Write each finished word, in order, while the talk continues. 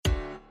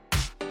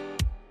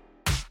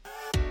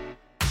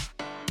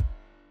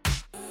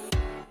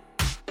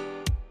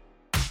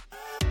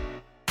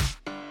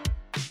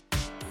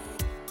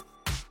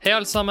Hei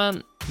alle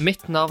sammen,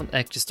 mitt navn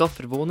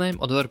Kristoffer Vonheim,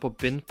 og du hører på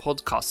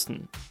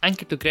Begynn-podcasten.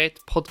 Enkelt og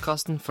greit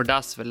podcasten for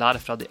deg som vil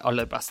lære fra de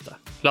aller beste.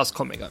 La oss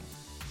komme i gang.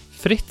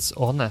 Fritz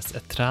Aanes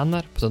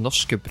trener på det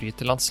norske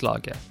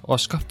brytelandslaget, og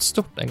har skapt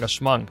stort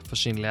engasjement for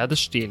sin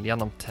lederstil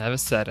gjennom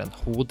TV-serien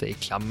Hodet i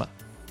klemme.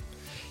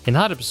 I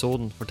denne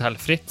episoden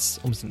forteller Fritz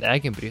om sin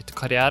egen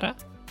brytekarriere,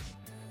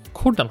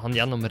 hvordan han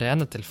gjennom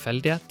rene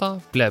tilfeldigheter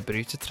ble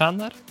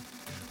brytetrener,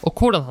 og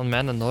hvordan han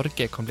mener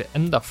Norge kan bli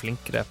enda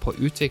flinkere på å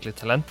utvikle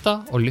talenter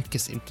og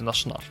lykkes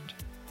internasjonalt.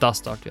 Da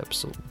starter vi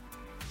episoden.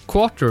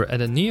 Quarter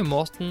den nye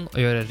måten å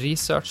gjøre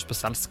research på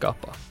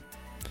selskaper.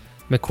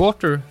 Med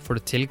Quarter får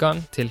du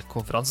tilgang til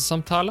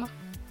konferansesamtaler,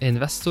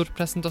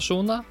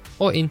 investorpresentasjoner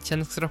og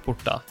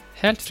inntjeningsrapporter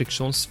helt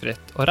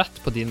friksjonsfritt og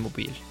rett på din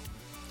mobil.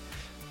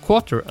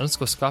 Quarter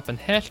ønsker å skape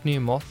en helt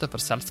ny måte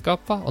for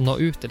selskaper å nå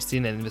ut til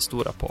sine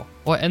investorer på,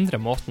 og endre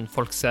måten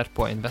folk ser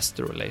på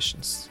investor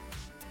relations.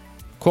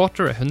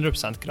 Quarter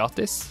 100%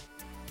 gratis.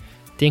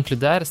 De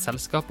inkluderer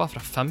selskaper fra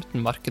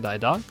 15 markeder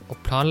i dag og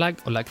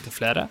planlegger å legge til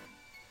flere.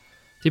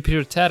 De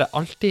prioriterer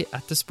alltid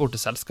etterspurte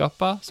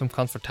selskaper som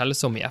kan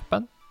fortelles om i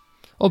appen,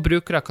 og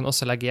brukere kan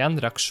også legge igjen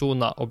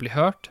reaksjoner og bli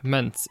hørt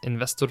mens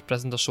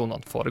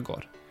investorpresentasjonene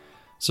foregår.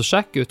 Så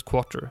sjekk ut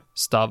Quarter,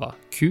 stava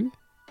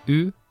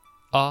Q-U-A-R-T-R.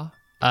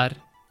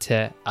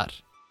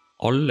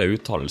 Alle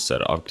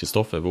uttalelser av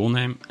Kristoffer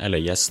Vonheim eller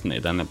gjestene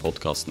i denne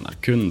podcasten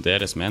kun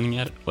deres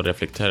meninger og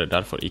reflekterer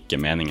derfor ikke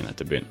meningene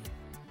til Begynn.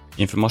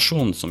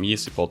 Informasjonen som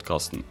gis i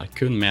podcasten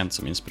kun ment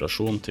som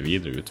inspirasjon til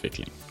videre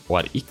utvikling,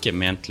 og ikke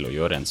ment til å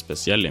gjøre en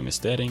spesiell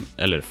investering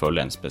eller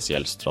følge en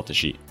spesiell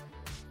strategi.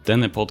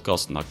 Denne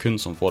podcasten har kun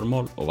som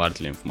formål å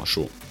være til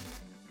informasjon.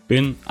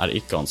 Begynn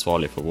ikke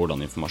ansvarlig for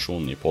hvordan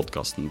informasjonen i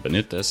podcasten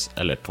benyttes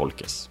eller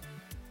tolkes.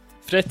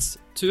 Fritz,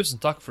 tusen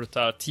takk for at du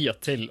tar tida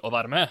til å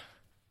være med.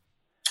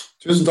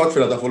 Tusen takk for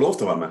at jeg får lov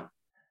til å være med.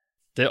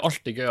 Det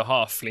alltid gøy å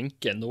ha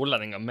flinke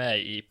nordlendinger med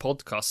i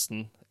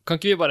podcasten. Kan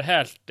ikke vi bare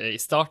helt i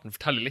starten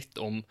fortelle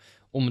litt om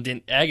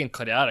din egen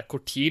karriere,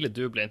 hvor tidlig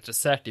du ble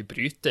interessert i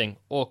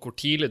bryting, og hvor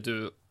tidlig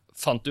du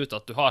fant ut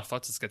at du har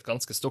faktisk et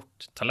ganske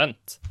stort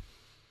talent?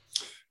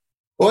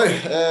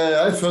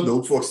 Jeg født og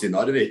oppvokst i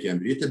Narvik,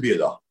 en bryteby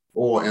da,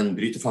 og en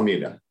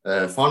brytefamilie.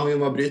 Faren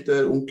min var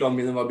bryter,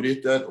 onklene mine var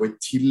bryter, og i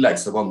tillegg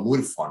så var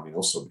morfaren min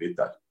også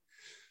bryter.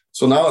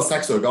 Så når jeg var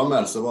 6 år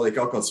gammel, så var det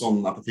ikke akkurat sånn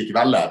at jeg fikk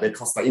velge. Jeg ble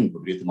kastet inn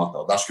på brytematta,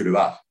 og der skulle du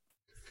være.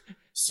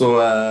 Så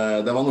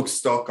det var nok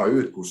staket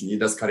ut hvordan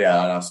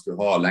idrettskarriere jeg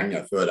skulle ha lenge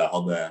før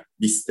jeg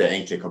visste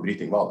egentlig hva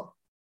bryting var da.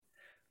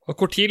 Og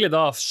hvor tidlig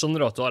da skjønner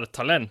du at du har et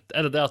talent?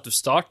 Det at du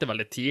starter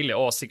veldig tidlig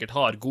og sikkert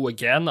har gode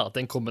gener,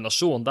 den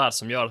kombinasjonen der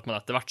som gjør at man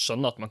etter hvert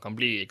skjønner at man kan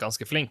bli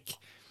ganske flink?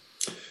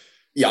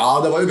 Ja,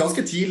 det var jo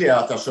ganske tidlig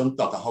at jeg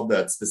skjønte at jeg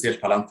hadde et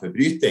spesielt talent for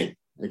bryting.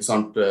 Ikke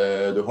sant?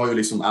 Du har jo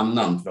liksom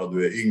emnen fra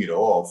du yngre,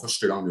 og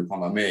første gang du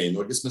kan være med i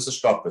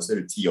Norgesmesterskapet, så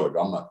du 10 år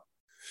gammel.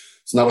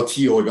 Så når jeg var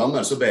 10 år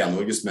gammel, så ble jeg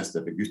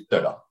Norgesmester for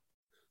gutter da.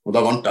 Og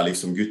da vant jeg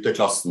liksom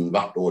gutteklassen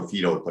hvert år,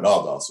 4 år på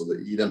rad da. Så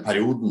i den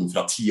perioden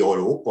fra 10 år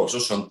og oppover, så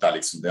skjønte jeg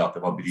liksom det at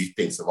det var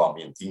bryting som var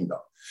min ting da.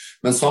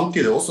 Men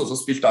samtidig også, så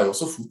spilte jeg jo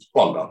også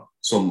fotball da,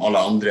 som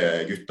alle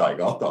andre gutter i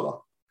gata da.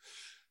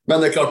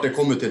 Men det klart, det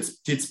kom ut til et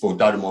tidspunkt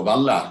der du må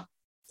velge.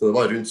 Så det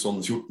var rundt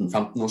sånn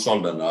 14-15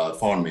 årsalderen da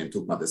faren min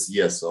tok meg til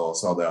sides og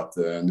sa det at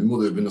nå må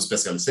du begynne å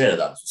spesialisere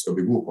deg hvis du skal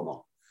bli god på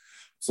noe.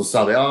 Så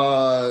sa jeg, ja,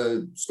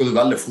 skal du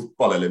velge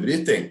fotball eller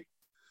bryting?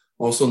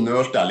 Og så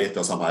nølte jeg litt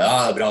og sa,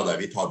 ja, bra det,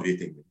 vi tar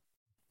bryting.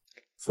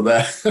 Så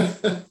det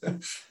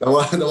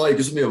var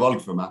ikke så mye valg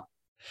for meg.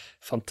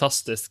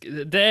 Fantastisk.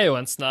 Det jo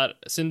en sånn her,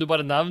 siden du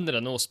bare nevner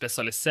det nå,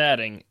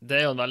 spesialisering,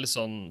 det jo en veldig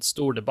sånn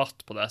stor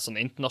debatt på det,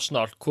 sånn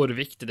internasjonalt, hvor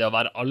viktig det å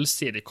være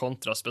allsidig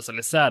kontra å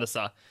spesialisere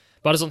seg.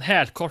 Bare sånn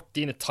helt kort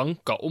dine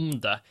tanker om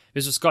det,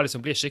 hvis du skal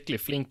liksom bli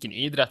skikkelig flink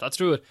i idrett. Jeg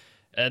tror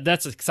det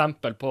et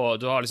eksempel på,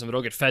 du har liksom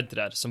Roger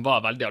Federer, som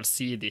var veldig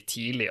allsidig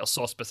tidlig, og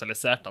så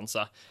spesialiserte han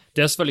seg.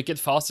 Det selvfølgelig ikke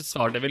et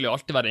fasitsvar, det vil jo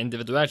alltid være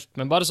individuelt,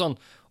 men bare sånn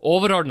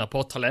overordnet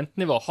på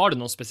talentnivå, har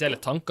du noen spesielle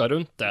tanker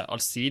rundt det,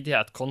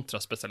 allsidighet kontra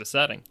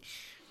spesialisering?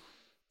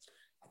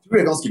 Jeg tror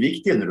det ganske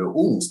viktig når du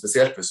ung,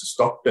 spesielt hvis du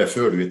starter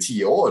før du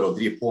 10 år og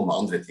driver på med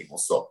andre ting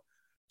også.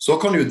 Så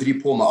kan du jo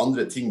drive på med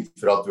andre ting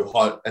for at du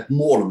har et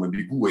mål om å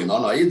bli god i en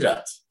annen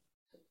idrett.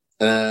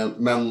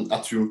 Men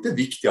jeg tror det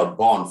viktig at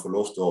barn får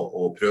lov til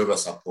å prøve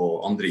seg på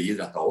andre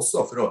idretter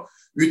også, for å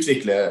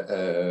utvikle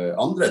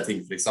andre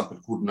ting, for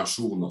eksempel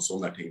koordinasjon og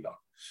sånne ting da.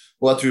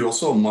 Og jeg tror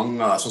også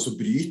mange, sånn som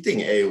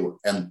bryting jo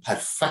en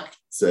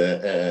perfekt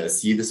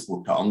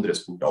sidesport til andre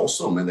sporter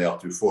også, med det at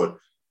du får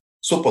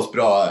såpass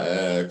bra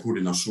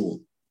koordinasjon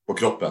på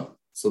kroppen.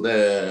 Så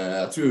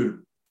jeg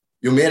tror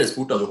jo mer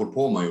sporter du holder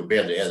på med, jo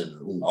bedre det i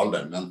ung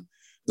alder. Men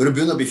når du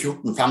begynner å bli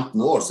 14-15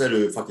 år, så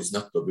du faktisk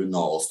nødt til å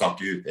begynne å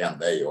stake ut en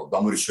vei, og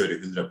da må du kjøre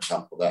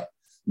 100% på det.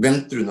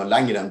 Venter du noe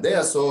lenger enn det,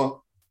 så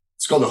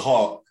skal du ha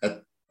et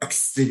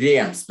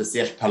ekstremt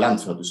spesielt talent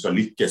for at du skal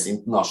lykkes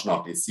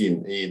internasjonalt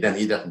i den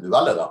idretten du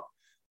velger da.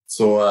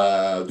 Så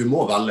du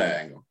må velge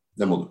en gang,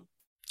 det må du.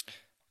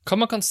 Hva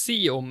man kan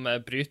si om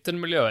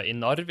brytermiljøet i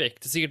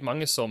Narvik? Det sikkert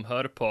mange som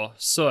hører på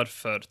sør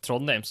for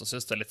Trondheim som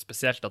synes det litt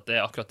spesielt at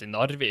det akkurat i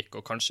Narvik,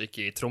 og kanskje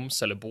ikke i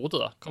Tromsø eller Bodø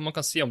da. Hva man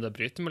kan si om det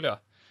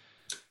brytermiljøet?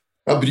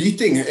 Ja,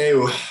 bryting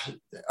jo...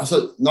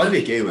 Altså,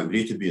 Narvik jo en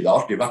bryteby. Det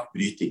har alltid vært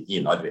bryting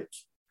i Narvik.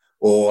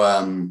 Og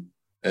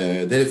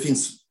det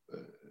finnes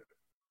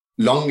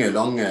lange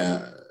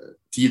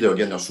tider og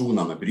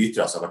generasjoner med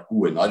brytere som har vært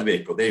gode i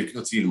Narvik, og det jo ikke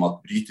noe tvil om at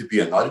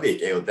brytebyen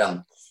Narvik jo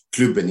den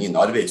klubben i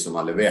Narvik som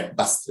har levert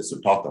best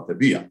resultater til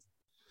byen.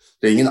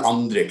 Det ingen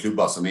andre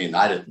klubber som i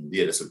nærheten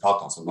de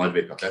resultatene som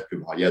Narvik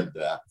Atletklubb har gitt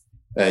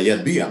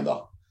byen da.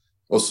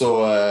 Og så,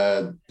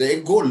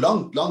 det går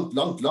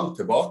langt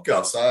tilbake.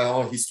 Altså, jeg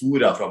har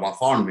historier fra da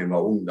faren min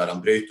var ung, der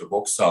han brøyt og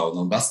boksa, og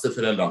når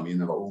besteforeldrene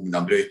mine var unge,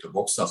 de brøyt og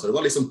boksa. Så det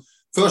var liksom,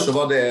 før så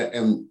var det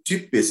en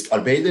typisk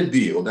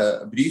arbeiderby, og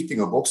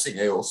bryting og boksing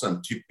jo også en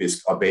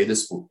typisk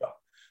arbeidersport da.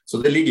 Så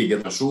det ligger i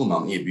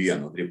generasjonene i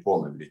byen å drive på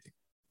med bryting.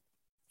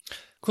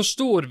 Hvor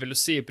stor vil du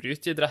si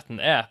bryteidretten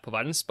på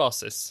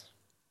verdensbasis?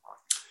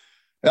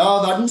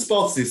 Ja,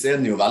 verdensbasis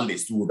den jo veldig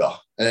stor da.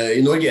 I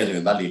Norge den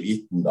jo veldig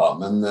liten da,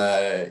 men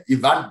i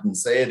verden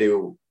så det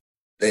jo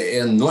det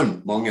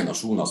enormt mange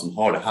nasjoner som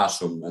har det her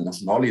som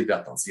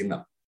nasjonalidrettene sine.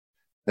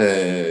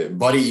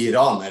 Bare i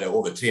Iran det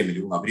over 3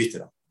 millioner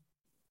brytere.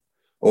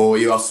 Og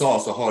i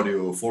USA så har du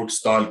jo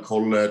Folkstyle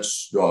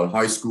College, du har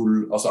high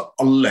school, altså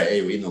alle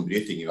jo innom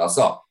bryting i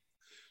USA.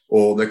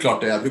 Og det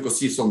klart, jeg bruker å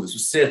si sånn, hvis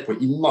du ser på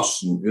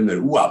innmarsjen under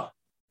OL,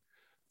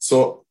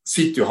 så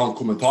sitter jo han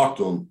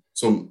kommentatoren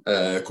som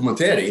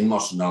kommenterer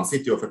innmarsjen, han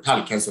sitter jo og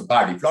forteller hvem som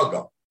bærer de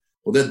flagget.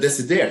 Og det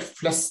desidert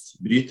flest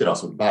brytere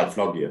som bærer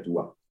flagget i et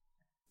OL.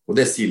 Og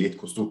det sier litt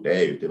hvor stort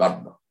det ute i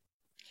verden da.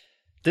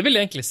 Det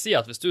vil egentlig si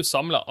at hvis du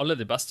samlet alle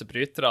de beste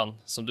bryterne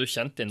som du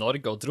kjente i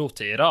Norge og dro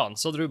til Iran,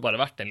 så hadde du bare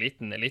vært en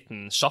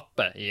liten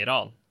sjappe i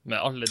Iran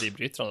med alle de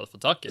bryterne du hadde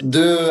fått tak i.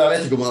 Du, jeg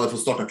vet ikke om jeg hadde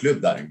fått startet klubb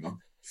der en gang.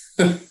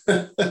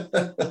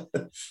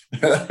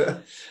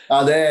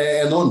 Ja,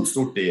 det enormt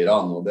stort i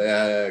Iran, og det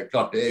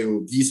klart, det jo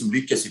de som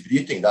lykkes i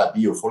bryting, der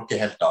blir jo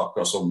folkehelter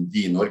akkurat som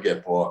de i Norge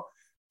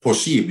på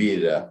ski blir.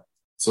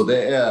 Så det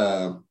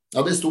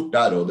ja, det stort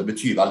der, og det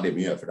betyr veldig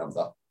mye for dem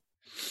der.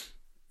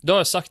 Du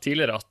har jo sagt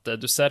tidligere at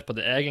du ser på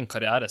din egen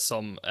karriere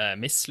som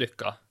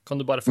mislykket. Kan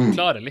du bare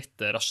forklare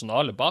litt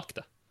rasjonale bak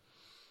det?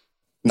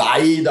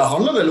 Nei, det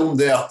handler vel om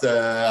det at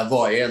jeg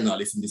var en av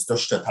liksom, de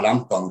største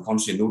talentene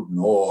kanskje i Norden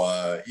og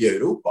i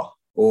Europa.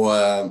 Og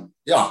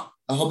ja,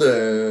 jeg hadde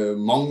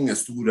mange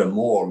store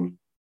mål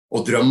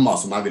og drømmer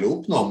som jeg ville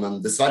oppnå,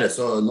 men dessverre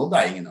så nådde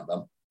jeg ingen av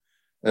dem.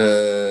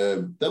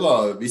 Det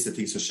var visse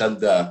ting som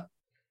skjedde,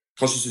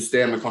 kanskje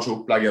systemet, kanskje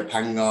opplegget,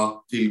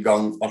 penger,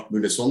 tilgang, alt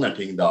mulig sånne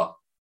ting da.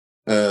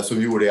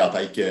 Som gjorde at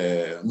jeg ikke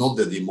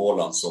nådde de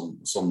målene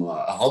som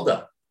jeg hadde.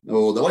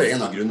 Og det var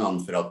en av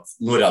grunnene for at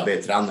når jeg ble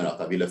trener,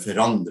 at jeg ville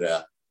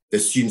forandre det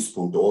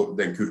synspunktet og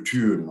den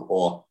kulturen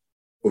og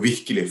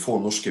virkelig få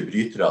norske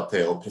brytere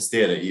til å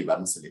prestere i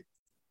verdenseliten.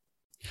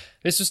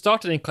 Hvis du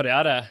starter din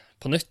karriere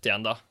på nytt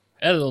igjen da,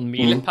 det noen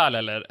milepæl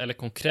eller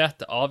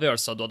konkrete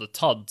avgjørelser du hadde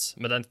tatt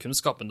med den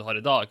kunnskapen du har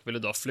i dag?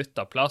 Ville du ha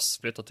flyttet plass,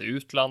 flyttet til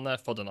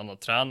utlandet, fått en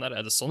annen trener?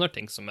 Det sånne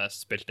ting som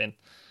spilt inn?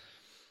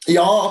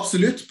 Ja,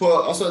 absolutt.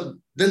 Altså,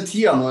 den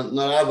tiden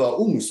når jeg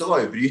var ung, så var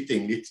jo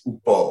bryting litt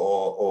oppe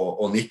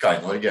og nikket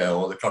i Norge,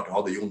 og det klart jeg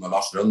hadde Jon og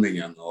Lars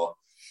Rønningen, og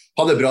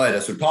hadde bra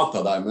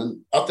resultater der,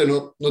 men etter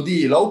når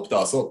de la opp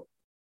da, så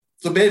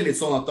ble det litt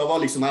sånn at da var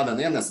liksom jeg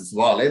den eneste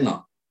som var alene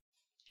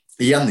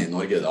igjen i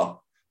Norge da,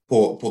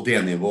 på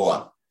det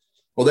nivået.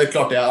 Og det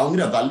klart, jeg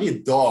angrer veldig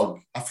i dag.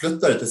 Jeg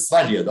flyttet til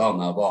Sverige da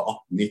når jeg var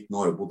 18-19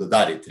 år og bodde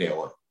der i 3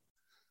 år.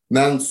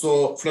 Men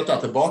så flyttet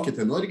jeg tilbake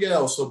til Norge,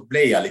 og så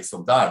ble jeg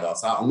liksom der da.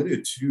 Så jeg angrer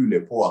utrolig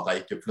på at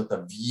jeg ikke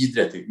flyttet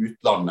videre til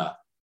utlandet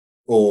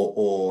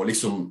og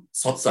liksom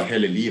satset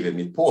hele livet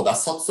mitt på det.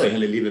 Jeg satset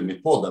hele livet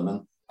mitt på det,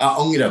 men jeg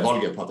angrer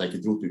valget på at jeg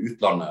ikke dro til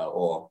utlandet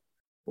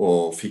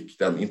og fikk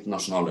den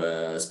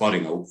internasjonale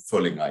sparingen og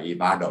oppfølgingen i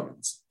hverdagen.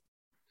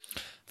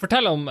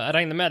 Fortell om, jeg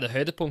regner med det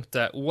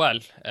høydepunktet OL.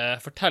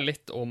 Fortell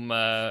litt om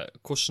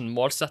hvilken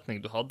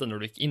målsetning du hadde når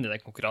du gikk inn i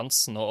den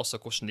konkurransen, og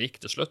også hvordan det gikk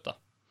til slutt da.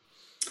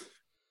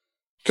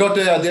 Klart,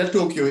 jeg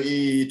deltok jo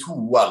i 2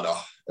 OL da,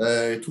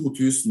 i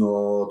 2000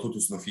 og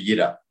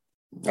 2004.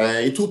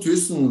 I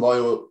 2000 var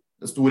jo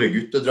den store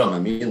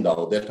guttedrømmen min da,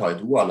 å delta i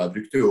et OL. Jeg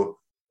brukte jo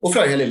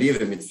offret hele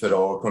livet mitt for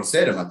å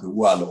kvalifisere meg til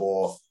OL,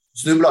 og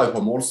snublet jo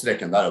på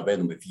målstreken der og ble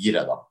nummer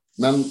 4 da.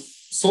 Men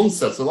sånn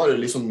sett så var det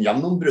liksom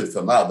gjennombrudd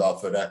for meg da,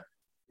 for det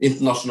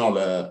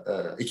nasjonale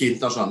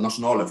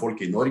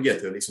folk i Norge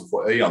til å liksom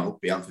få øynene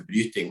opp igjen for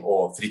bryting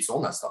og Fritz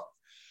Aanes da.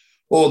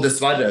 Og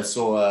dessverre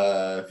så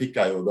fikk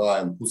jeg jo da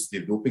en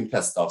positiv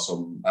dopingtest da,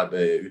 som jeg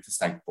ble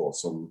utestengt på,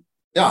 som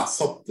ja,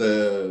 satt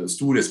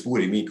store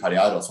spor i min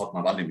karriere og satt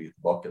meg veldig mye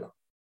tilbake da.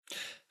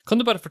 Kan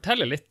du bare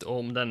fortelle litt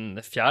om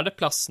den 4.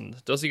 plassen?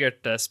 Du har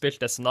sikkert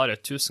spilt det scenariet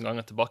 1000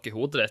 ganger tilbake i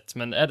hodet ditt,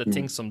 men det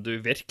ting som du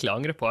virkelig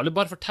angrer på? Eller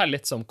bare fortell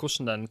litt om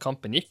hvordan den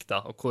kampen gikk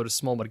da, og hvor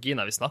små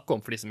marginer vi snakker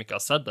om for de som ikke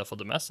har sett det og fått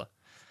det med seg.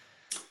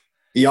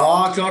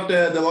 Ja, klart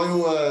det var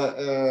jo...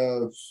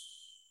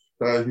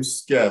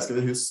 Skal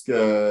vi huske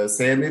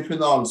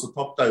semifinalen, så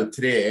tappte jeg jo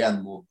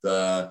 3-1 mot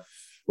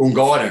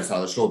Ungarn, som jeg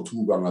hadde slått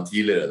 2 ganger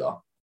tidligere da.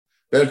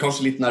 Jeg var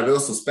kanskje litt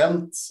nervøs og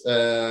spent.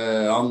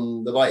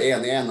 Det var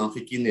 1-1, han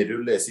fikk inn i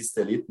rulle i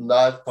siste eliten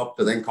der,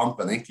 tappte den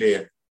kampen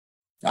egentlig,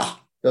 ja,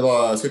 jeg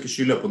skal ikke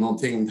skylde på noen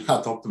ting,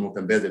 jeg tappte mot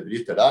en bedre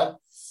bryter der.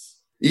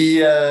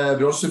 I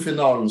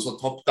bronsefinalen så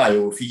tappte jeg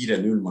jo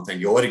 4-0 mot en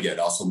georgier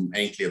da, som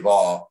egentlig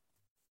var,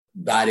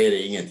 der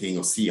det ingenting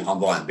å si, han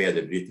var en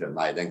bedre bryter enn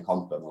meg i den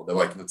kampen, og det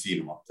var ikke noe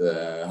tvil om at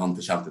han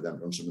fortjente den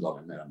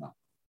bronsemedaljen mer enn meg.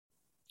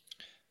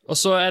 Og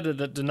så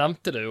det, du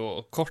nevnte det jo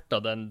kort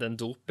av den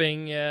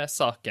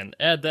dopingsaken.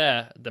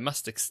 Det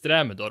mest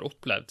ekstreme du har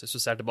opplevd hvis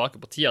du ser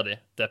tilbake på tida di?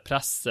 Det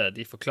presset,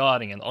 de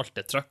forklaringene, alt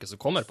det trøkket som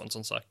kommer på en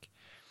sånn sak?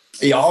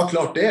 Ja,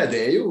 klart det.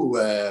 Det jo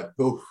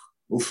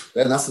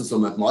det nesten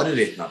som et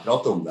mareritt når jeg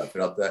prater om det.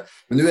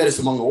 Men nå det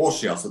så mange år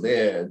siden, så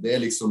det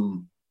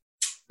liksom,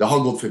 det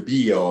har gått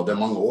forbi, og det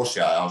mange år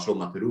siden jeg har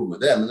slått meg til ro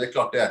med det. Men det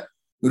klart det,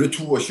 når du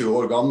 22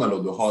 år gammel,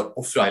 og du har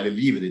offret hele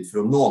livet ditt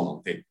for å nå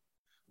noen ting,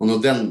 og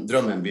når den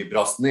drømmen blir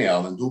brast ned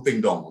av en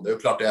dopingdom, og det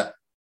jo klart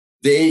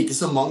det ikke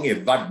så mange i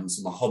verden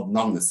som har hatt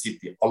navnet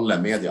sitt i alle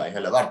medier i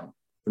hele verden.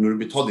 For når du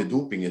blir tatt i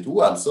doping i et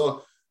OL,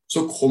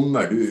 så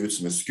kommer du ut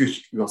som en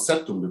skurk,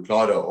 uansett om du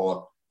klarer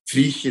å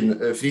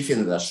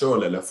frifinne deg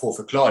selv, eller få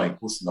forklaring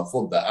hvordan du har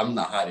fått det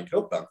emnet her i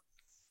kroppen,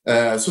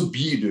 så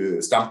blir du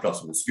stemplet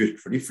som en skurk.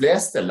 For de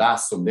fleste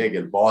leser som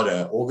regel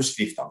bare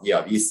overskriftene i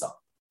aviser.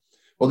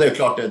 Og det jo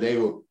klart, det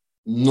jo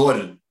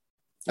når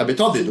jeg blir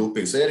tatt i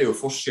doping, så det jo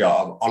forsiden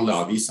av alle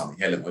avisene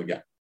i hele Norge.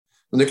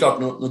 Men det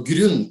klart, når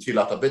grunnen til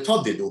at jeg blir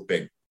tatt i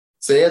doping,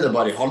 så det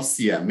bare i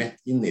halvsiden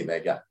midt inne i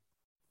VG.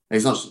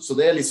 Så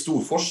det litt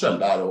stor forskjell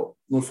der, og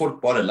når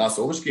folk bare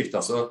leser overskrifter,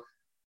 så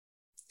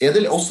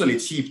det også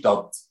litt kjipt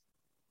at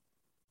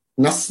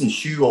nesten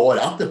 20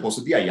 år etterpå,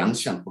 så blir jeg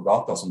gjenkjent på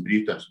gata som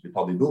bryter som blir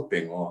tatt i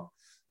doping, og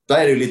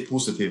da det jo litt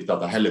positivt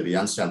at jeg heller blir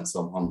gjenkjent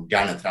som han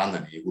gærne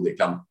treneren i Hodet i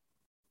Klem.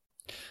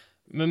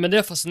 Men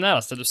det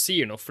fascinerende det du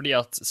sier nå, fordi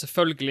at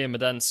selvfølgelig med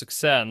den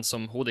suksessen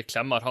som Hodet i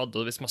Klem har hatt,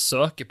 og hvis man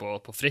søker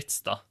på Fritz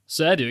da,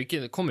 så det jo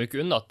ikke, det kommer jo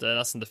ikke unna at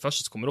nesten det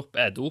første som kommer opp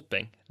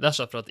doping. Det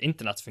for at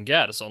internett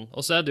fungerer sånn,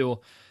 og så det jo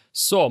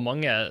så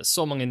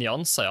mange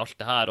nyanser i alt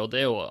det her, og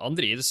det jo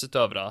andre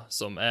idrettsutøvere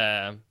som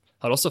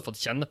har også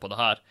fått kjenne på det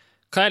her.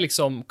 Hva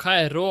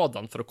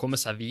rådene for å komme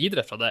seg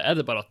videre fra det?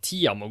 Det bare at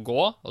tida må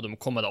gå, og du må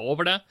komme deg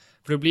over det?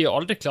 For du blir jo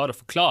aldri klar å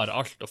forklare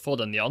alt og få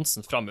den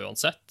nyansen fram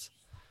uansett.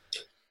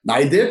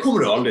 Nei, det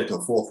kommer du aldri til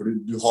å få, for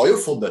du har jo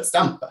fått et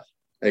stempel,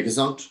 ikke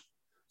sant?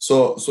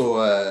 Så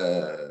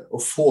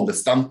å få det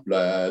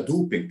stempelet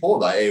doping på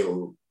deg jo,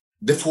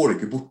 det får du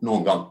ikke bort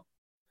noen gang.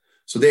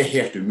 Så det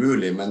helt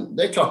umulig, men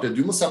det klart at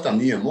du må sette deg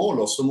nye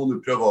mål, og så må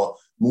du prøve å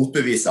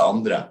motbevise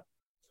andre.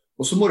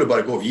 Og så må du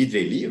bare gå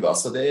videre i livet,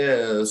 altså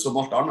det som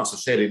alt annet som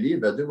skjer i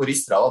livet, du må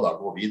riste deg av deg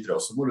og gå videre,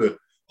 og så må du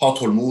ha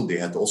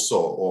tålmodighet også,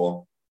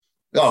 og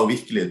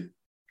virkelig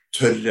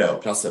tørre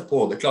å presse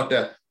på. Det klart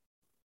det,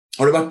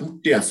 har du vært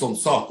borte i en sånn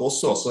sak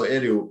også, så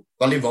det jo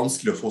veldig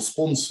vanskelig å få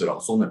sponsorer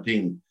og sånne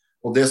ting.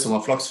 Og det som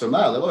var flaks for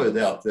meg, det var jo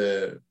det at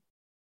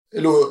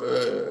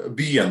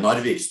byen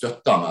Narvik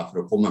støttet meg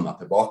for å komme meg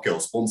tilbake,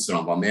 og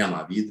sponsorene var med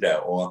meg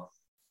videre. Og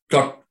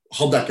klart,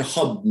 hadde jeg ikke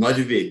hatt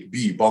Narvik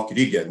by bak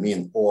ryggen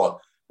min,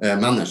 og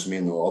manageren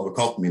min og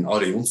advokaten min,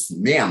 Are Jonsen,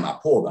 med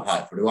meg på det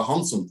her, for det var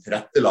han som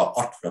tilrettela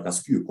alt for at jeg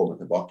skulle komme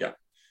tilbake.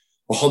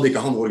 Og hadde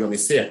ikke han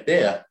organisert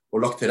det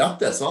og lagt til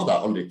rette, så hadde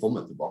jeg aldri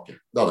kommet tilbake.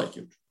 Det hadde jeg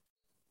ikke gjort.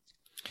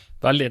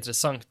 Veldig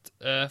interessant.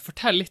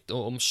 Fortell litt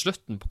om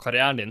slutten på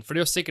karrieren din, for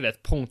det jo sikkert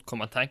et punkt hvor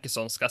man tenker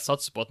sånn, skal jeg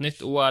satse på et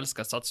nytt OL,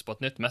 skal jeg satse på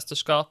et nytt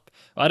mesterskap?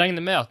 Og jeg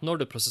regner med at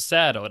når du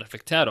prosesserer og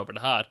reflekterer over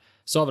det her,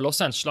 så har vel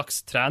også en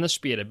slags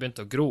trenerspire begynt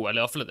å gro,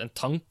 eller i hvert fall en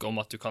tanke om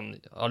at du kan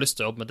ha lyst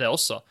til å jobbe med det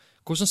også.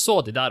 Hvordan så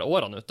de der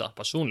årene ut da,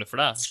 personlig for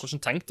deg?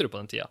 Hvordan tenkte du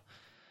på den tida?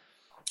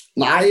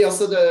 Nei,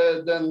 altså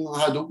den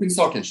her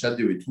dopingsaken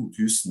skjedde jo i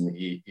 2000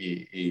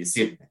 i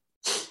Sydney.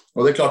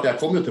 Og det klart, jeg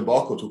kom jo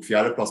tilbake og tok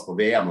 4. plass på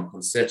VM og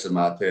kvalifiserte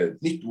meg til et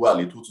nytt OL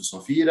i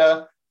 2004,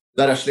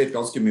 der jeg slet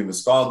ganske mye med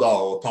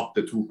skader og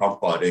tappte 2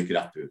 kamper og røyk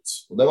rett ut.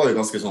 Og det var jo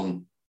ganske sånn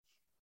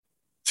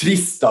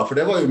trist da, for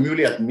det var jo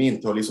muligheten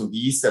min til å liksom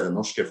vise det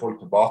norske folk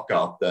tilbake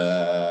at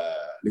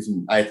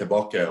liksom, jeg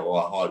tilbake og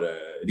jeg har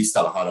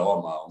ristet det her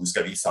av meg, og nå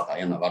skal jeg vise at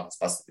jeg en av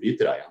verdens beste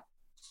brytere igjen.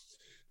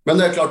 Men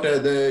det klart,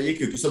 det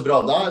gikk jo ikke så bra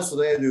der, så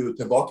det du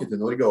tilbake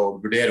til Norge og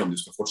vurdere om du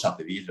skal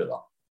fortsette videre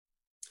da.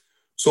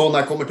 Så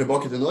når jeg kommer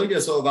tilbake til Norge,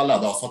 så velger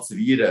jeg da å satse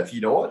videre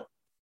 4 år.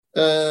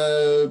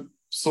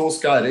 Så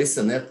skal jeg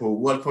reise ned på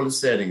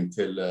OL-kvalifisering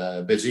til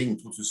Beijing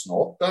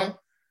 2008.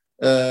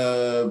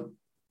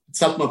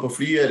 Sette meg på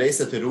flyet,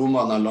 reise til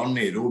Roma. Når jeg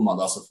lander i Roma,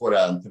 da, så får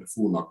jeg en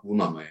telefon av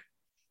kona mi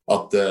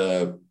at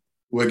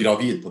hun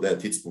gravid på det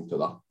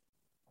tidspunktet. Da.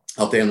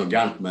 At det noe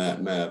gærent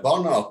med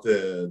barna, at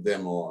det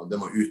må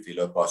ut i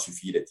løpet av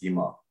 24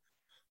 timer.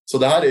 Så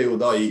det her jo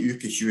da i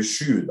uke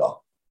 27 da.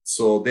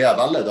 Så det jeg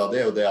velger da, det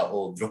jo det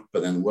å droppe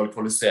den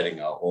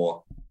OL-kvalifiseringen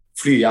og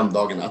fly hjem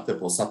dagen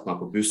etterpå og sette meg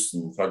på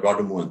bussen fra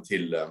Gardermoen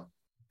til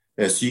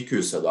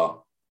sykehuset da.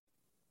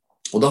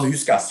 Og da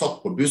husker jeg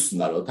satt på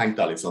bussen der og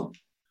tenkte liksom,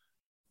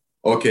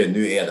 ok,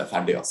 nå det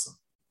ferdig altså.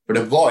 For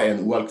det var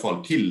en OL-kval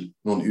til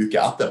noen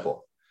uker etterpå.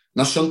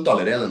 Men jeg skjønte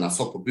allerede når jeg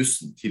satt på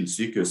bussen til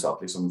sykehuset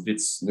at liksom,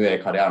 Fritz, nå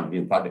karrieren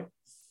din ferdig.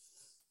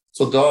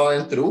 Så da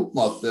endte det opp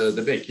med at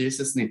det ble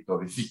keisersnitt,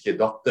 og vi fikk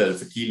en datter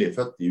for tidlig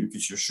født i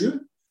uke 27,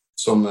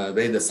 som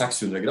veide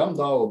 600 gram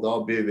da, og da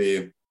ble vi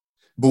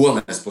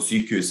boende på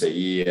sykehuset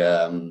i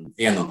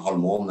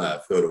 1,5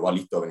 måned før hun var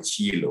litt over 1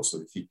 kilo,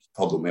 så vi fikk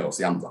tatt henne med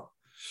oss hjem da.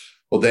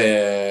 Og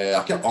jeg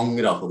har ikke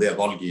angret på det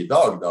valget i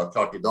dag. Det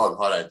klart, i dag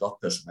har jeg en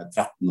datter som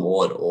 13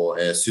 år og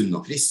sunn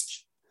og frisk.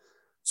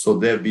 Så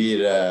det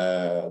blir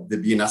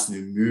nesten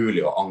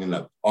umulig å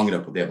angre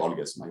på det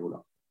valget som jeg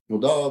gjorde.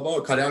 Og da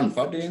var karrieren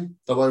ferdig.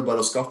 Da var det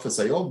bare å skaffe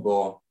seg jobb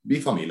og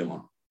bli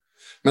familiemann.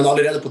 Men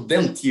allerede på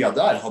den tiden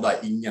der hadde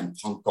jeg ingen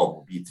tanker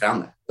om å bli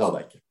trener. Det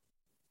hadde jeg ikke.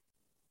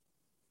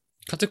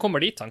 Hva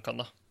kommer de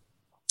tankene da?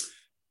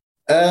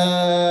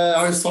 Jeg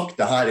har jo sagt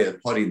det her i et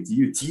par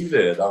intervju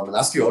tidligere da, men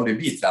jeg skulle jo aldri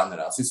bli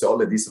trenere. Jeg synes jo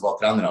alle de som var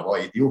trenere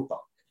var idioter.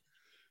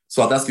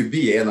 Så at jeg skulle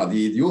bli en av de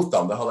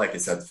idiotene, det hadde jeg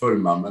ikke sett for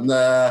meg. Men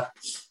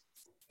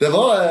det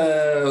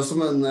var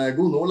som en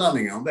god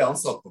nordlending, han ble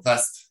ansatt på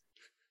fest.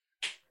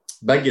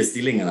 Begge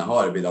stillingene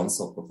har blitt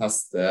ansatt på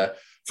fest.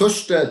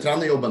 Første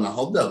trenerjobben jeg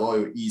hadde var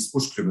jo i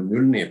sportsklubben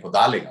 09 på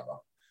Dælinga da,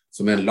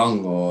 som en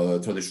lang og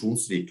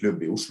tradisjonsrik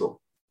klubb i Oslo,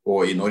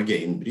 og i Norge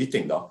innen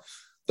bryting da.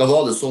 Da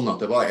var det sånn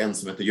at det var en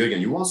som heter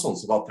Jørgen Johansson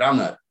som var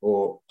trener,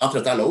 og etter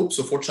at jeg la opp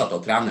så fortsatte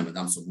jeg å trene med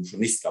dem som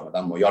mosjonister med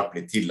dem og hjelpe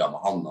litt til dem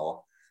med han,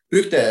 og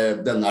brukte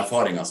den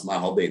erfaringen som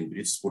jeg hadde innen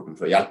brytesporten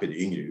for å hjelpe de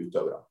yngre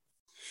utøvere.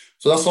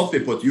 Så da satt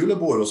vi på et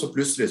julebord, og så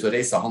plutselig så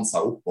reiser han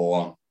seg opp og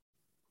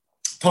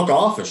takket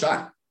av for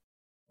seg,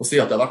 og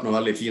sier at det har vært noen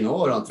veldig fine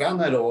år, han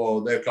trener,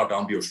 og det klart at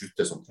han blir å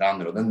slutte som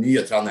trener, og den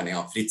nye treneren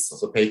han Fritz, og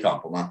så peker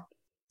han på meg.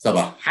 Så jeg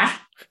bare, hæ?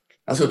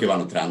 Jeg skal ikke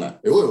være noen trener.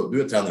 Jo, du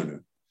trener nå.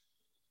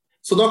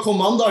 Så da kom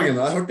mandagen,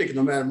 og jeg hørte ikke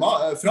noe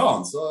mer fra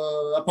han, så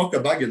jeg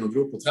pakket bagen og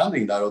dro på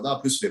trening der, og da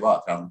plutselig var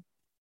jeg trener.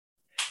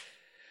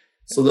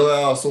 Så det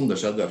var sånn det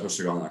skjedde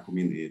første gang jeg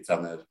kom inn i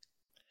trener.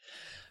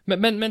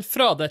 Men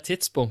fra det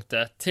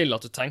tidspunktet til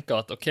at du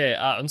tenker at ok,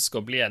 jeg ønsker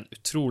å bli en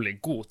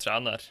utrolig god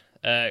trener,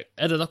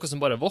 det noe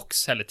som bare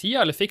vokser hele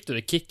tiden, eller fikk du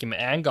det kicket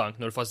med en gang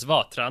når du faktisk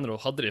var trener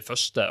og hadde de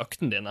første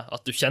øktene dine,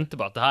 at du kjente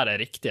på at det her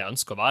riktig, jeg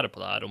ønsker å være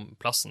på det her om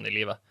plassen i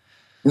livet?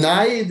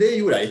 Nei, det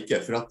gjorde jeg ikke,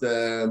 for at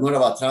når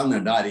jeg var trener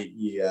der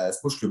i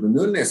sportsklubben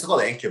 09, så var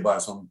det egentlig bare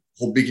en sånn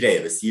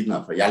hobbygreie ved siden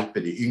av for å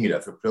hjelpe de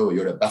yngre, for å prøve å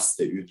gjøre det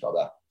beste ut av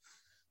det.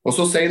 Og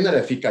så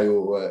senere fikk jeg jo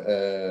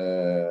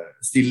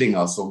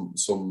stillinger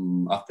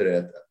som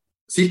etter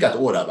cirka et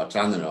år jeg har vært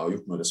trener og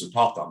gjort noen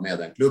resultater med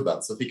den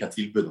klubben, så fikk jeg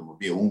tilbud om å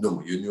bli ungdom-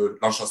 og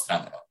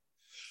junior-landslagstrener.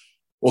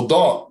 Og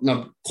da, når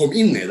jeg kom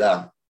inn i det,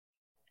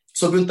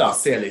 så begynte jeg å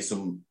se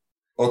liksom,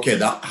 ok,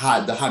 det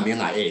her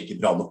mener jeg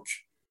ikke bra nok.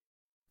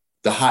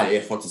 Det her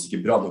faktisk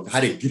ikke bra nok. Det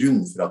her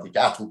grunnen for at ikke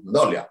jeg tok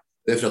medalje.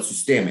 Det for at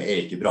systemet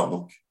ikke bra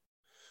nok.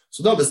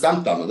 Så da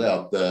bestemte jeg meg det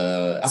at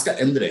jeg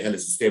skal endre hele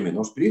systemet i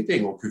norsk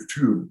bryting og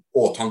kulturen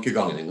og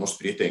tankegangen i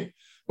norsk bryting.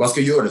 Og jeg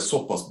skal gjøre det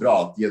såpass bra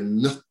at de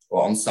nødt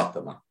å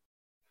ansette meg.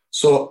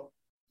 Så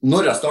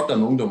når jeg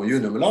startet med ungdom og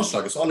junior med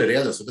landslaget, så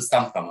allerede så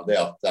bestemte jeg meg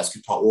det at jeg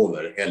skulle ta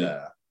over hele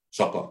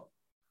sjappa.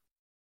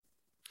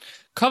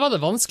 Hva var det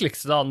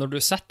vanskeligste da når du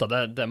setter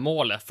det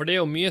målet? For det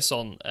jo mye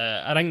sånn,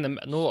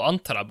 nå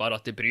antar jeg bare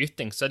at i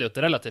bryting så det jo et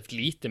relativt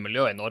lite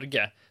miljø i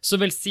Norge, så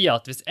vil si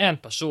at hvis en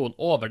person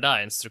over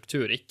deg i en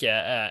struktur ikke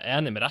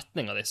enig med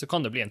retningen din, så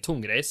kan det bli en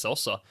tung reise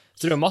også.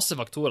 Så det masse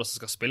faktorer som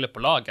skal spille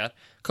på lag her.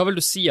 Hva vil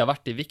du si har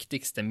vært de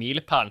viktigste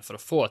milepælen for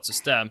å få et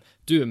system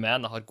du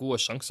mener har gode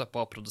sjanser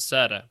på å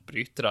produsere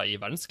brytere i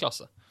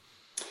verdensklasse?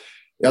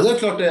 Ja, det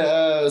klart det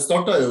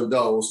startet jo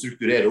da å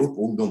strukturere opp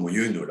ungdom og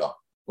junior da.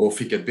 Og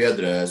fikk et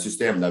bedre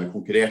system der vi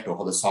konkurrerte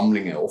og hadde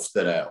samlinger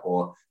oftere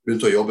og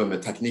begynte å jobbe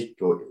med teknikk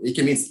og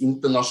ikke minst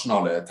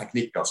internasjonale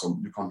teknikker som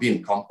du kan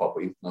vinne kamper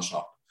på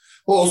internasjonalt.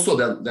 Og også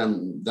hva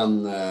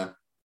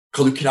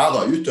du krever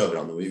av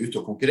utøverne når vi ute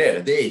og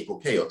konkurrerer. Det ikke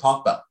ok å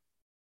tape.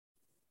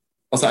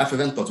 Altså jeg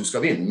forventer at du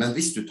skal vinne, men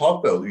hvis du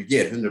taper og du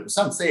gir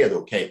 100%, så det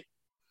ok.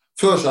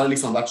 Før så har det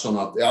liksom vært sånn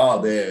at ja,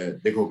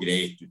 det går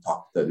greit, du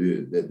tapte,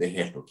 det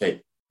helt ok.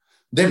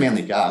 Det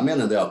mener ikke jeg. Jeg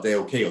mener det at det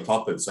ok å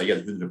tape hvis jeg har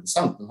gitt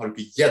 100%, men har du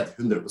ikke gitt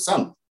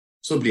 100%,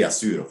 så blir jeg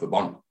sur og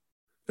forbannet.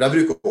 For jeg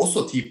bruker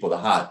også tid på det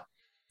her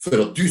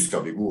for at du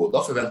skal bli god, og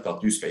da forventer jeg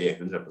at du skal gi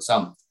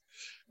 100%.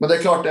 Men det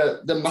klart,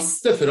 det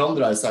meste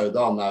forandret seg jo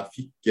da når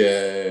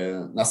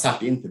jeg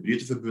selte inn til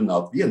Bryteforbundet,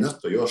 at vi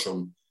nødt til å gjøre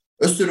som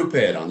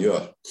østeuropeerne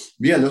gjør.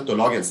 Vi nødt til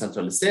å lage en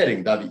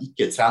sentralisering der vi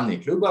ikke trener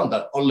i klubbene,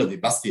 der alle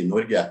de beste i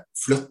Norge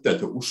flytter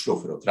til Oslo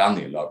for å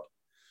trene i lag.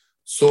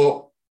 Så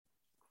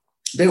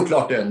det jo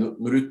klart det,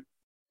 når du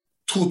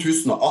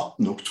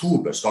 2018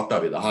 oktober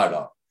startet vi det her da,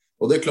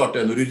 og det klart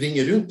det, når du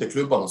ringer rundt til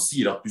klubbene og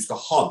sier at du skal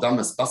ha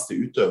deres beste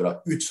utøvere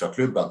ut fra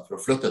klubben for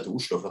å flytte til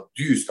Oslo, for at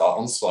du skal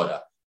ha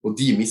ansvaret, og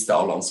de mister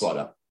alle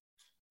ansvaret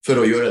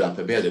for å gjøre dem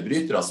til bedre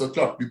brytere, så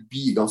klart du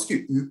blir ganske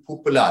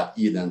upopulær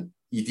i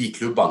de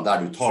klubbene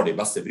der du tar de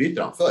beste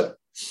bryterne før.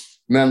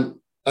 Men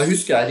Jeg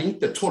husker jeg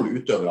ringte 12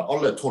 utøvere,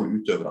 alle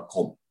 12 utøvere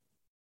kom.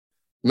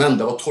 Men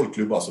det var 12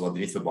 klubber som var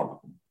dritforbanna.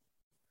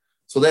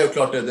 Så det er jo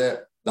klart,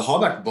 det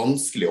har vært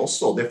vanskelig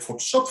også, og det er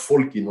fortsatt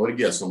folk i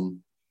Norge som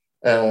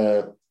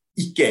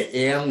ikke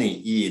er enig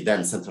i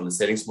den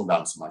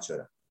sentraliseringsmodellen som jeg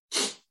kjører.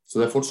 Så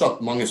det er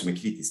fortsatt mange som er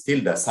kritiske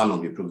til det, selv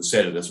om vi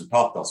produserer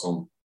resultater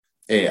som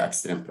er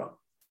ekstremt bra.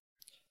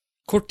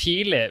 Hvor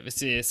tidlig,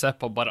 hvis vi ser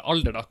på bare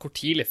alder da, hvor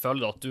tidlig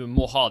føler du at du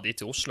må ha de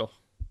til Oslo?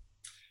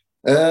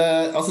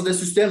 Altså det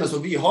systemet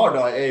som vi har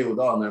da, er jo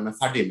da, når de er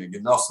ferdig med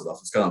gymnaset da,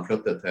 så skal de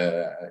flytte til,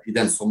 i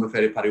den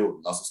sommerferieperioden,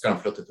 da, så skal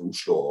de flytte til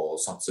Oslo og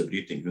satse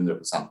bryting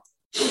 100%.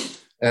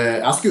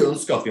 Jeg skulle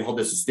ønske at vi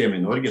hadde et system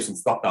i Norge som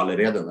startet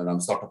allerede når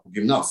de startet på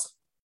gymnaset.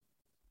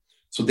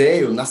 Så det er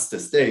jo neste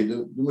steg.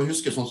 Du må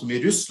huske sånn som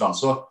i Russland,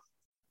 så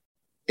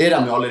er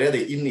de jo allerede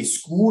inne i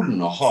skolen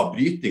og har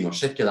bryting og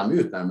sjekker dem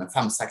ut når de er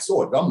 5-6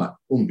 år gamle,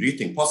 om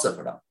bryting passer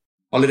for dem.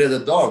 Allerede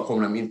da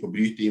kommer de inn på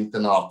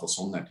bryteinternat og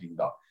sånne ting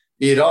da.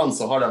 I Iran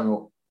så har de jo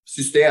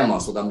systemer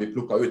så de blir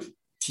plukket ut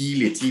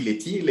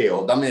tidlig,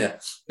 og det er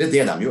det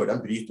de gjør. De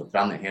bryter og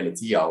trener hele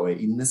tiden og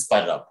er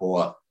innesperret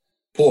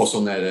på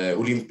sånne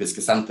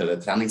olympiske senter eller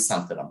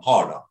treningssenter de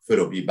har da,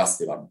 for å bli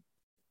best i verden.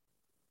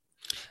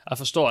 Jeg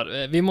forstår.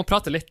 Vi må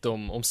prate litt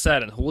om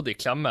serien Hodet i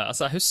klemme.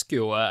 Altså, jeg husker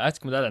jo, jeg vet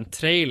ikke om det er den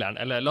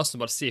traileren, eller la oss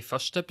bare si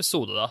første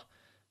episode da,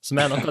 som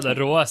er noe av det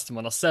råeste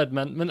man har sett.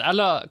 Men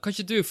Ella, kan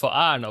ikke du få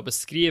æren å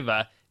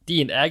beskrive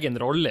din egen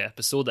rolle i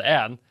episode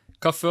 1?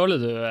 Hva føler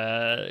du,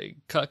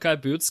 hva er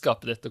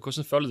budskapet ditt, og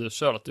hvordan føler du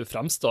selv at du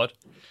fremstår?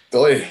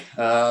 Oi,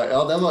 ja,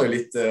 den var jo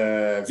litt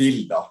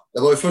vild da.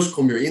 Det var jo først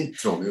kom jo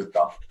introen ut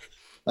da.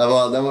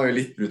 Den var jo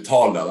litt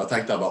brutal da. Da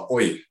tenkte jeg bare,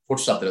 oi,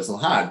 fortsetter det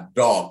sånn her,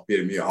 da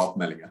blir det mye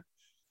hatmeldinger.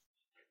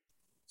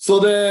 Så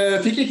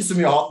det fikk ikke så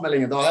mye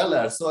hatmeldinger da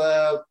heller.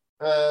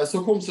 Så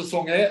kom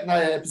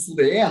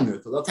episode 1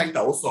 ut, og da tenkte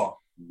jeg også,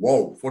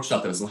 wow,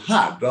 fortsetter det sånn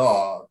her,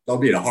 da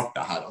blir det hardt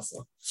det her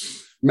altså.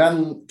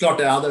 Men klart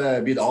jeg hadde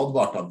blitt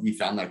advart av de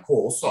fra NRK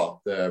også,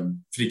 at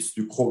Fritz,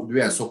 du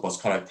er en såpass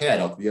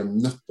karakter at vi er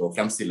nødt til å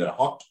fremstille det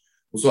hardt,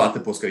 og så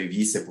etterpå skal vi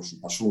vise hvilken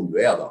person du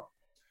er da.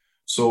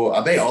 Så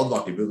jeg ble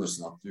advart i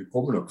begynnelsen at du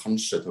kommer nok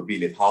kanskje til å bli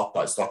litt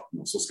hatet i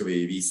starten, og så skal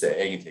vi vise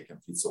egentlig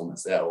hvem Fritz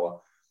Aanes er. Og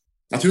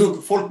jeg tror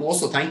folk må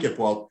også tenke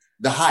på at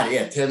det her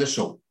er et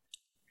TV-show.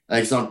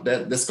 Ikke sant?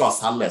 Det skal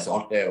selges og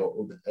alt det,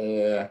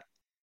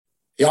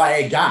 ja,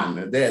 jeg er gæren,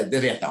 det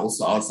vet jeg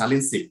også, jeg har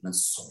selvinnsikt, men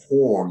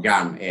så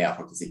gæren er jeg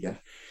faktisk ikke.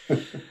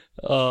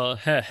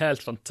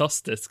 Helt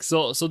fantastisk.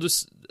 Så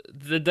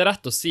det er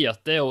rett å si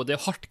at det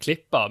er hardt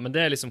klippet, men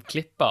det er liksom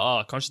klippet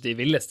av kanskje de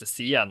villeste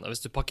sidene, og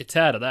hvis du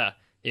paketerer det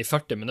i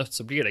 40 minutter,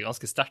 så blir det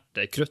ganske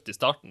sterkt krutt i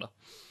starten da.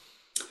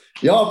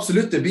 Ja,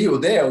 absolutt, det blir jo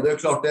det, og det er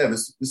jo klart det,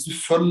 hvis du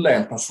følger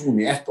en person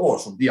i 1 år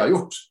som de har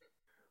gjort,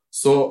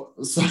 så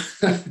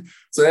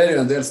er det jo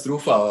en del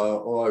strofer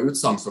og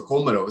utsagn som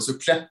kommer, og hvis du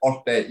klipper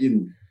alt det inn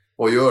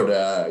og gjør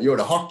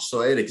det hardt,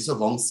 så er det ikke så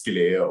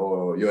vanskelig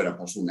å gjøre en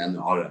person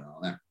enda hardere enn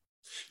han er.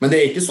 Men det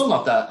er ikke sånn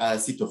at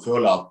jeg sitter og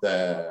føler at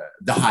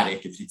det her er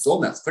ikke Fritz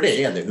Aanes, for det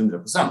er det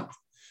 100%.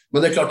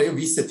 Men det er klart, det er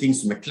jo visse ting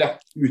som er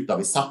klept ut av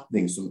en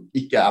setning som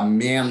ikke jeg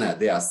mener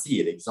det jeg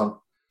sier, ikke sant?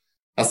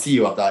 Jeg sier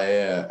jo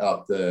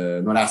at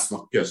når jeg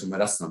snakker som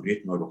resten av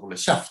Bryte Norge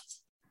holder kjeft,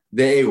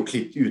 det er jo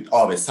klippet ut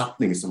av en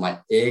setning som jeg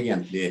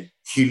egentlig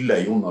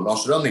hyller Jon og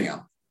Lars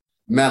Rønningen.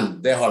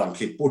 Men det har de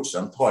klippet bort,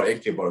 så de tar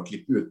egentlig bare å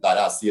klippe ut der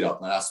jeg sier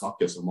at når jeg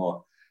snakker, så må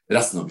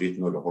resten av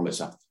Bryte Norge holde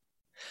kjeft.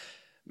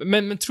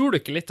 Men tror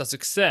du ikke litt av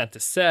suksessen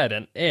til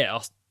serien er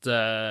at,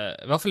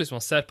 i hvert fall hvis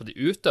man ser på de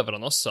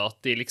utøverne også, at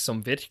de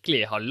liksom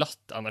virkelig har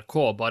latt NRK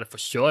bare få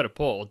kjøre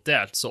på og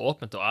delt så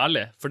åpent og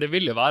ærlig? For det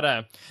vil jo være,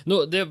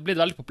 det er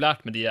blitt veldig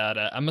populært med de her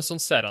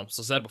Amazon-seriene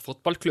som ser på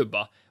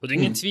fotballklubber, og det er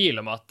ingen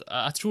tvil om at,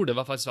 jeg tror det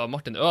var faktisk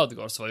Martin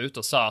Ødegaard som var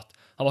ute og sa at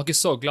han var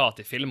ikke så glad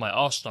at de filmet i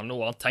Arsenal nå,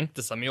 og han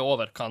tenkte seg mye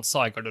over hva han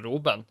sa i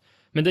garderoben.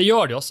 Men det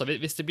gjør de også,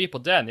 hvis det blir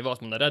på det nivået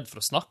at man er redd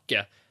for å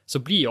snakke, så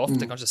blir jo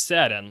ofte kanskje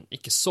serien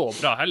ikke så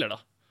bra heller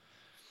da.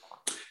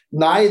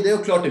 Nei, det er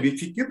jo klart det. Vi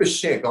fikk jo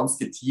beskjed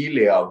ganske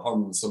tidlig av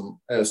han som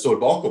står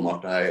bakom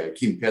alt det her,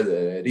 Kim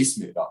Peder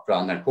Rismyr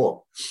fra NRK.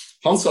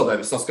 Han sa det,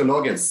 hvis jeg skal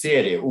lage en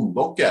serie om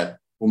dere,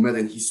 og med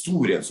den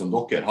historien som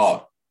dere har,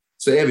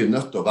 så er vi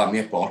nødt til å være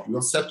med på alt.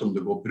 Uansett om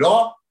det går bra,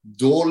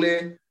 dårlig,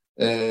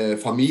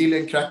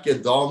 familien krekker,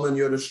 damen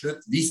gjør det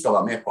slutt, vi skal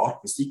være med på alt.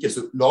 Hvis ikke,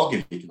 så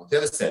lager vi ikke noen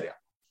TV-serie.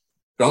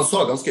 For han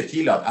sa ganske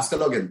tidlig at jeg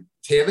skal lage en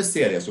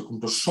TV-serie som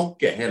kommer til å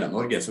sjokke hele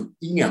Norge, som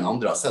ingen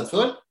andre har sett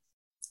før,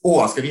 og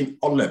jeg skal vinne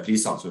alle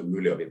prisene som er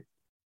mulig å vinne.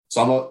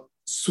 Så han var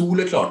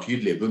soleklart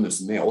tydelig i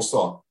begynnelsen med også,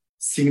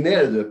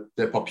 signerer du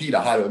det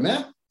papiret her og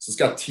med, så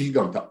skal jeg ha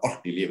tilgang til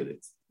alt i livet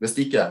ditt. Hvis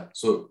ikke,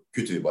 så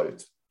kutter vi bare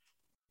ut.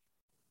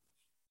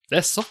 Det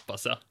er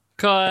såpass, ja.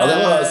 Ja, det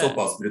var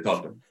såpass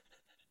brutalt.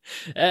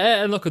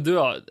 Er noe du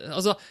har,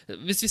 altså,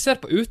 hvis vi ser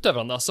på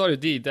utøverne da, så har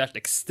jo de delt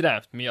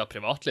ekstremt mye av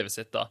privatlivet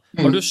sitt da.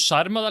 Har du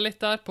skjermet deg litt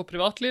der på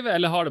privatlivet,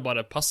 eller har det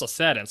bare passet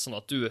serien sånn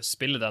at du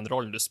spiller den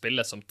rollen du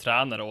spiller som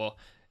trener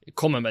og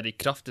kommer med de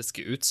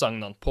kraftiske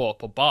utsagnene på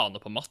banen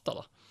og på matta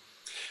da?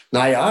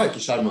 Nei, jeg har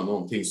ikke skjermet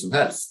noen ting som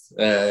helst.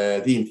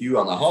 De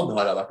intervjuene jeg hadde,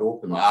 har jeg vært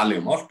åpen og ærlig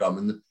om alt da,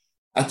 men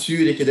jeg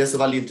tror ikke det er så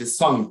veldig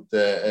interessant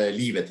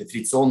livet til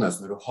Fritz Aanes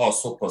når du har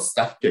såpass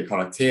sterke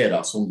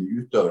karakterer som de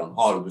utøverne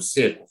har, og du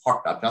ser hvor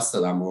hardt jeg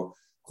presser dem, og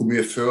hvor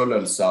mye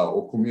følelser,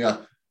 og hvor mye,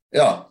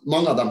 ja,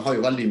 mange av dem har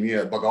jo veldig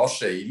mye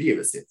bagasje i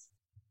livet sitt.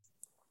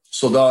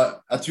 Så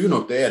da, jeg tror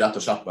nok det er rett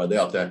og slett bare det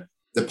at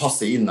det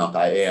passer inn at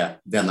jeg er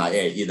den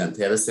jeg er i den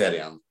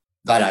TV-serien,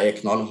 der jeg er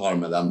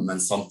knallhard med dem,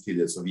 men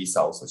samtidig så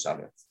viser jeg også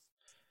kjærlighet.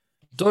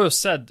 Du har jo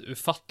sett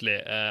ufattelig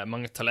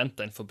mange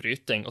talenter innenfor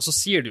bryting, og så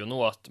sier du jo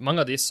nå at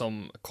mange av de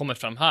som kommer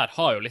frem her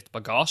har jo litt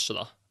bagasje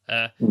da.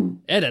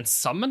 Er det en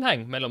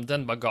sammenheng mellom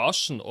den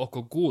bagasjen og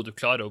hvor god du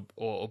klarer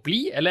å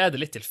bli, eller er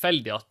det litt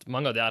tilfeldig at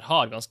mange av de her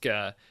har ganske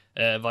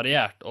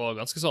variert og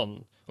ganske sånn,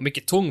 om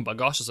ikke tung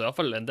bagasje, så i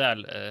hvert fall en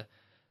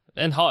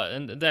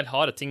del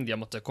harde ting de har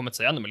måttet kommet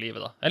seg gjennom i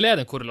livet da? Eller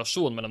er det en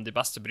korrelasjon mellom de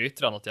beste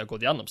bryterne at de har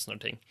gått gjennom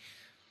sånne ting?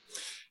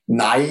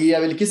 Nei,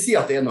 jeg vil ikke si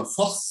at det er noe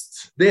fast.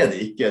 Det er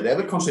det ikke. Det er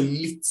vel kanskje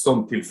litt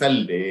sånn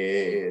tilfeldig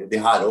det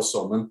her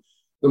også, men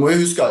du må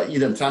jo huske at i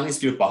den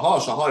treningsgruppa jeg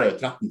har, så har jeg jo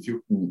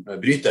 13-14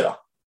 brytere.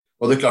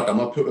 Og det er klart, de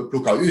har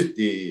plukket ut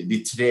de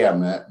tre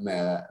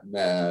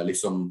med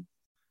liksom,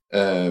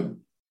 jeg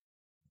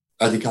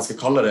vet ikke hva jeg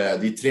skal kalle det,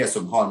 de tre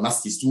som har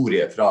mest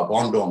historie fra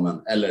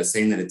barndommen eller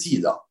senere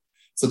tid da.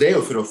 Så det er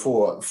jo for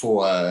å få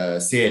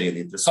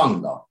serien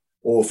interessant da.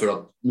 Og for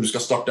at når du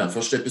skal starte en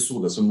første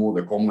episode, så må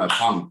det komme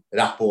pang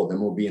rett på, det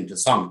må bli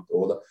interessant.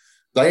 Og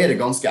da er det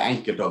ganske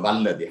enkelt å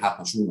velge de her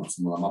personene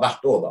som de har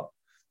vært også da.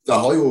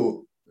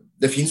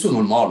 Det finnes jo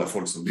normale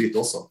folk som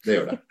bryter også, det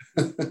gjør det.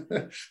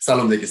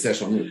 Selv om det ikke ser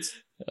sånn ut.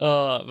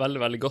 Ja,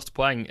 veldig, veldig godt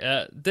poeng.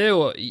 Det er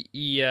jo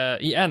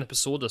i en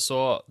episode,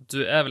 så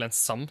du er vel en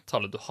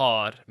samtale du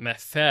har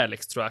med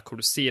Felix, tror jeg, hvor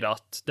du sier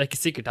at det er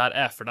ikke sikkert det her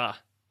er for deg.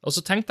 Og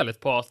så tenkte jeg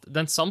litt på at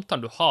den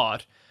samtalen du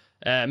har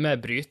med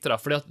brytere,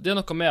 for det er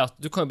noe med at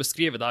du kan jo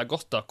beskrive det her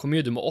godt da, hvor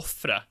mye du må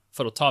offre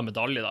for å ta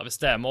medalje da, hvis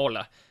det er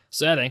målet,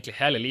 så er det egentlig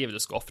hele livet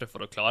du skal offre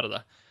for å klare det.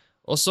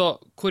 Og så,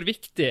 hvor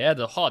viktig er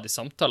det å ha de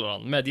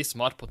samtalene med de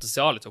som har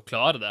potensial til å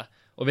klare det,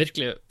 og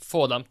virkelig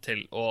få dem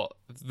til å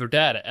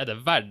vurdere, er det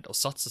verdt å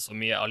satse så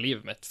mye av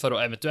livet mitt for å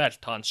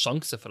eventuelt ha en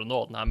sjanse for å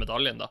nå denne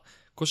medaljen da?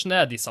 Hvordan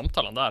er de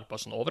samtalene der,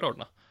 bare sånn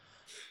overordnet?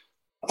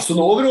 Altså,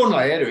 det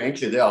overordnet er det jo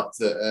egentlig det at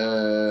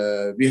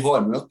vi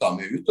har møter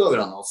med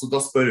utøverne, og så da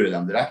spør vi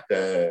dem direkte,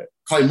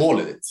 hva er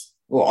målet ditt?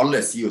 Og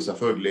alle sier jo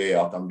selvfølgelig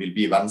at de vil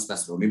bli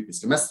verdensmester og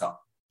olympiske mestere.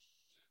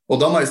 Og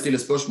da må jeg stille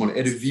spørsmålet,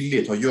 er du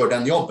villig til å gjøre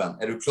den jobben?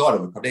 Er du klar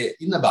over hva det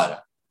innebærer?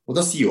 Og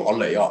da sier jo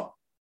alle ja,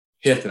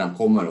 helt til de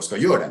kommer og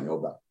skal gjøre den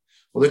jobben.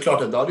 Og det er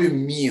klart at da er det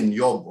jo min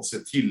jobb å se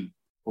til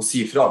å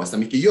si fra hvis de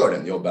ikke gjør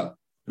den jobben.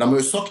 For de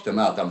har jo sagt til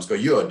meg at de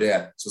skal gjøre det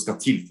som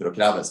skal til for å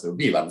kreves for å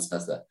bli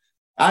verdensmester.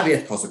 Jeg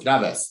vet hva som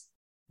kreves.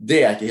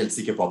 Det er jeg ikke helt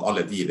sikker på at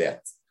alle de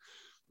vet.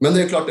 Men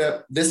det er klart,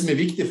 det som er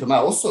viktig for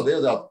meg også, det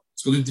er det at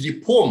skal du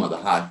drive på med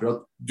det her, for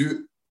at du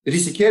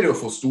risikerer å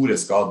få store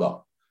skader.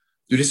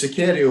 Du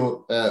risikerer jo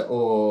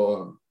å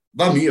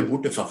være mye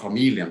borte fra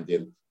familien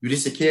din. Du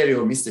risikerer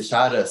jo å miste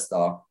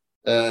kjærester,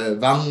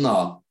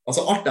 venner.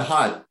 Altså alt det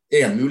her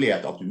er en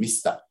mulighet at du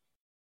mister.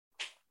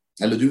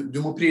 Eller du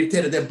må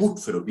prioritere det bort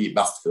for å bli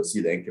best, for å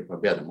si det egentlig på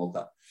en bedre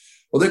måte.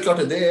 Og det er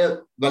klart, det er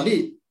veldig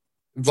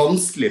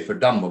vanskelig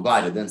for dem å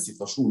være i den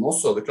situasjonen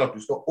også. Det er klart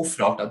du skal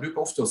offre alt. Jeg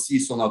bruker ofte å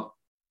si sånn at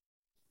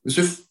hvis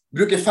du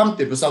bruker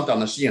 50% av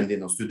energien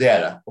din å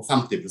studere og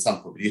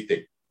 50% på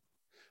bryting,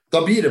 da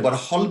blir det bare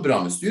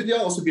halvbra med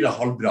studier, og så blir det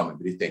halvbra med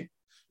bryting.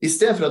 I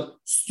stedet for at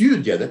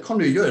studiet, det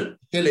kan du gjøre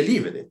hele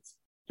livet ditt.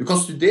 Du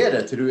kan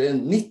studere til du er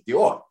 90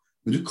 år,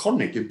 men du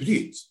kan ikke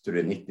bryte til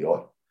du er 90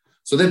 år.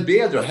 Så det er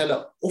bedre å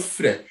heller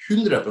offre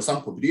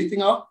 100% på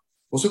brytinga,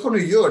 og så kan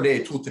du gjøre det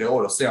i 2-3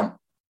 år og se om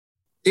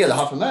er det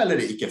her for meg, eller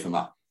er det ikke for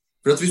meg?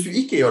 For at hvis du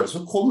ikke gjør det,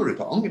 så kommer du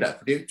til å angre.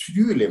 For det er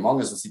utrolig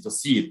mange som sitter og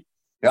sier,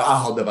 ja,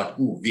 jeg hadde vært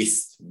god,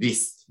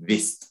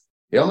 visst.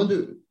 Ja, men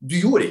du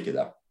gjorde ikke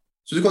det.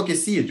 Så du kan ikke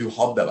si at du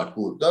hadde vært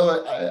god. Det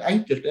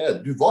enkelt er,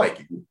 du var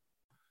ikke god.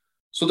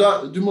 Så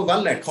du må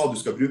velge hva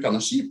du skal bruke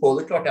energi på.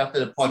 Det er klart at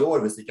etter et par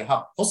år, hvis det ikke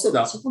passer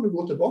deg, så kan du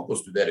gå tilbake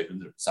og studere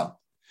 100%.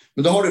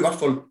 Men da har du i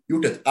hvert fall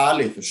gjort et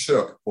ærlig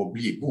forsøk på å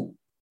bli god.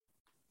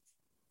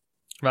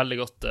 Veldig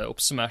godt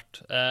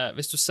oppsummert.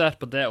 Hvis du ser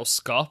på det å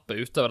skape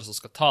utøvere som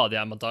skal ta de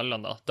her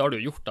medaljene, da har du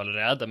gjort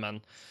allerede,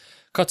 men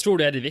hva tror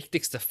du er de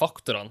viktigste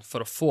faktorene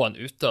for å få en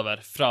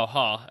utøver fra å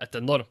ha et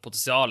enormt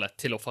potensial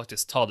til å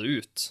faktisk ta det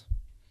ut?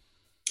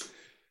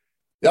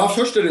 Ja,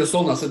 først er det jo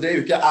sånn, altså, det er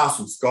jo ikke jeg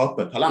som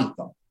skaper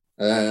talentene.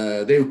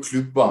 Det er jo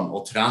klubbene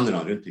og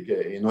trenerne rundt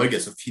i Norge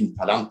som finner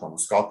talentene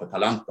og skaper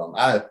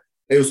talentene. Jeg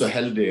er jo så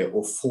heldig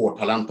å få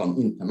talentene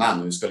inn til meg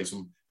når vi skal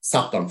liksom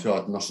sette dem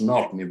fra et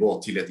nasjonalt nivå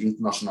til et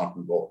internasjonalt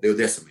nivå. Det er jo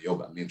det som er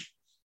jobben min.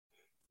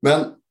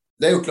 Men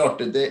det er jo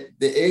klart,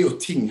 det er jo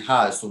ting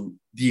her som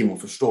de må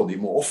forstå, de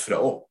må offre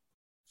også.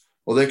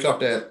 Og det er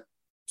klart,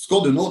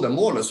 skal du nå det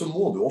målet, så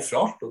må du offre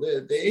alt, og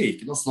det er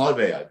ikke noe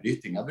snarveier i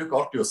bryting. Jeg bruker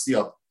alltid å si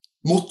at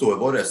mottoet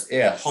vårt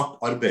er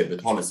hardt arbeid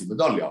betales i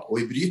medaljer, og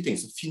i bryting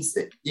så finnes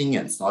det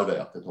ingen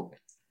snarveier til toppen.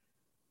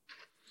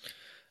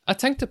 Jeg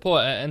tenkte på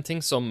en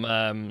ting som,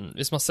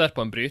 hvis man ser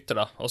på en bryter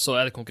da, og så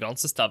det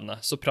konkurransestevne,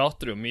 så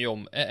prater du mye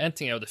om, en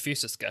ting jo det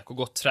fysiske,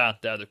 hvor godt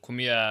trent du, hvor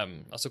mye,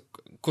 altså,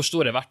 hvor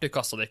stor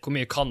verktøykassa di, hvor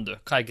mye kan du,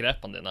 hva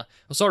grepene dine,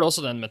 og så har du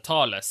også den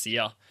mentale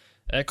siden.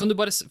 Kan du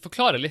bare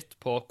forklare litt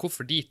på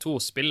hvorfor de to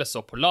spiller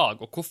så på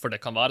lag, og hvorfor det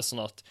kan være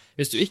sånn at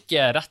hvis du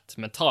ikke rett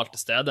mentalt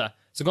til stede,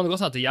 så kan det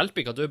godt sånn at det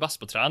hjelper ikke at du best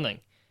på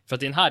trening, for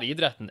at i denne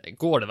idretten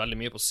går det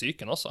veldig mye på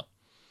psyken også.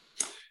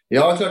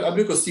 Ja, klart. Jeg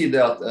bruker å si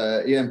det at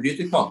i en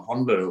brytekamp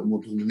handler det om å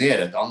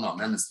dominere et annet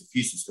menneske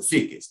fysisk og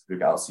psykisk,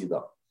 bruker jeg å si det.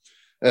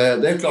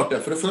 Det klart det.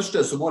 For det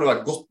første så må det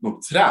være godt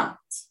nok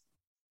trent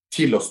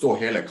til å stå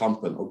hele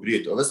kampen og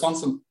bryte. Og hvis han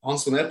som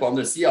på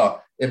andre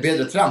siden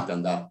bedre trent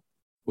enn deg,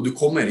 og du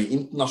kommer i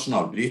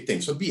internasjonal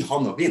bryting, så blir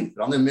han å vinne,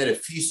 for han mer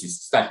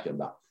fysisk sterk enn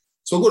deg.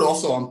 Så går det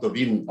også an til å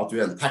vinne at du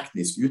en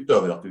teknisk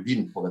utøver, at du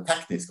vinner på det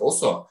tekniske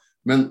også.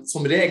 Men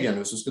som regel,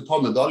 hvis du skal ta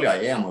medaljer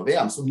i EM og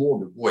VM, så må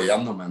du gå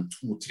gjennom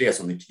 2-3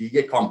 sånne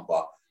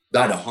krigekamper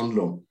der det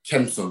handler om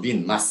hvem som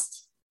vinner mest.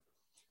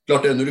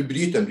 Klart det, når du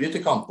bryter en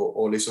brytekamp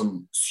og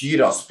liksom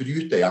syra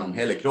spruter gjennom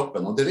hele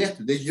kroppen, og det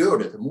vet du, det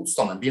gjør det til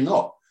motstanderen din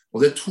også,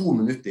 og det 2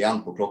 minutter igjen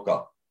på klokka.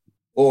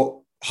 Og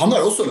han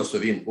har også lyst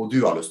til å vinne, og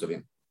du har lyst til å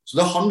vinne. Så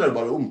det handler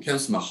bare om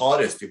hvem som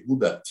hardest i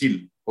hodet til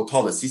å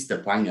ta det siste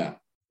poenget,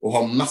 og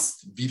ha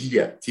mest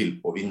vilje til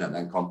å vinne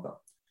den kampen.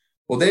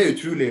 Og det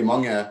utrolig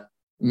mange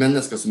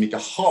mennesker som ikke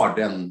har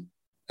den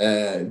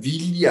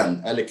viljen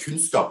eller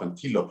kunnskapen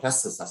til å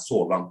presse seg så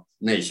langt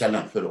ned i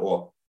kjelleren for å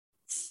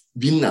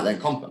vinne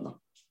den kampen. Da.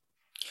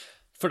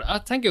 For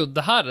jeg tenker jo,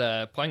 det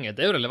her poenget,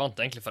 det jo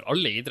relevant egentlig for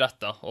alle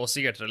idretter, og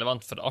sikkert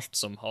relevant for alt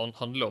som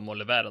handler om å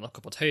levere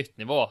noe på et høyt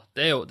nivå.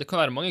 Det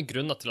kan være mange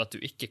grunner til at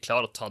du ikke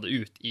klarer å ta det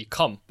ut i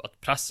kamp,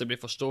 at presset blir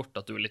for stort,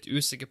 at du litt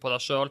usikker på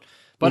deg selv.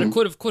 Bare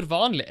hvor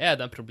vanlig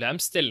den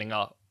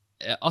problemstillingen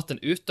at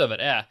en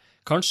utøver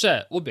kanskje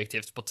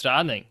objektivt på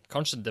trening,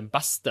 kanskje den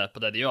beste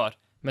på det de gjør,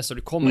 men så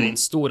du kommer i en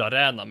stor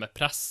arena med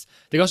press.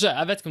 Det kanskje,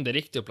 jeg vet ikke om det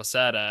riktig å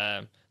plassere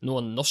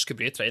noen norske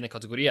brytere inn i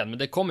kategorien,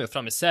 men det kommer jo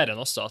frem i serien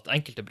også at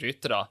enkelte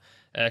brytere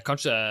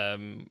kanskje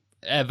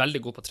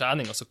veldig gode på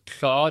trening, og så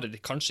klarer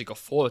de kanskje ikke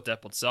å få ut det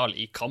potensial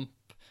i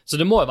kamp. Så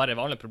det må jo være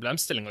en vanlig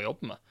problemstilling å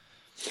jobbe med.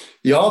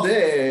 Ja, det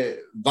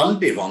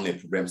veldig vanlig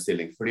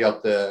problemstilling, fordi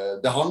at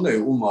det handler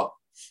jo om at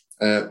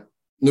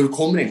når du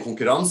kommer i en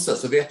konkurranse,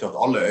 så vet du at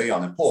alle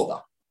øynene på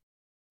deg.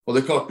 Og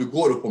det klart, du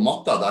går opp på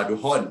matta der,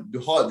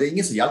 det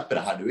ingen som hjelper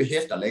deg her, du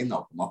helt alene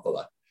på matta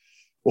der.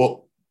 Og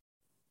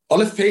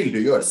alle feil du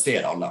gjør,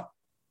 ser alle.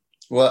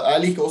 Og jeg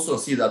liker også å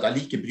si det at jeg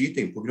liker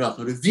bryting på grunn av at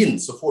når du vinner,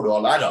 så får du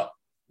all ære.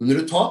 Men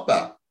når du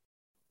taper,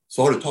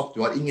 så har du tapt,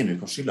 du har ingen du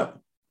kan skylde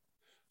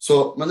på.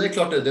 Men det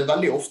klart, det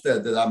veldig ofte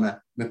det der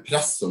med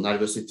press og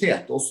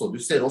nervøsitet også.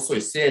 Du ser også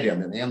i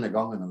serien den ene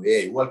gangen når vi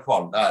i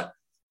OL-kvalen der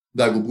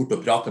jeg går bort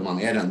og prater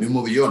med han nå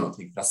må vi gjøre noe,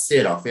 for jeg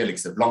ser at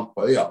Felix blank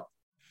på øya.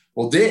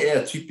 Og det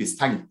et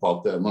typisk tegn på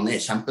at man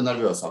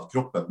kjempenervøs, at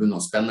kroppen begynner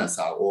å spenne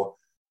seg, og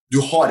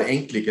du har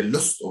egentlig ikke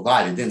lyst til å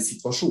være i den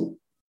situasjonen.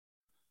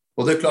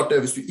 Og det klart,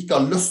 hvis du ikke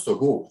har lyst til å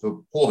gå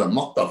på den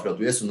matta for at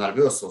du så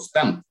nervøs og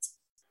spent,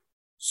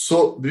 så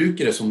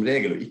bruker det som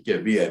regel å ikke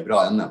bli en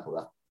bra ende på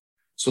det.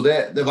 Så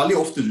det veldig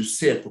ofte du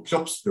ser på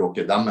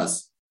kroppsspråket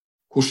deres,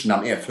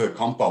 hvordan de før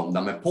kamper, om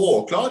de på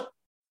og klar,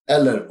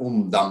 eller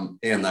om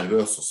de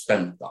nervøse og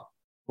spent da.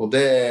 Og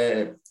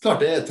det klart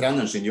det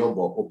treneren sin jobb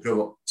å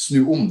prøve å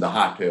snu om det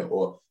her til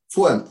å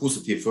få en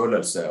positiv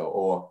følelse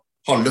og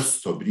ha lyst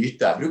til å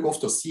bryte. Jeg bruker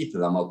ofte å si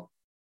til dem at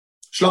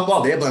slapp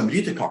av, det bare en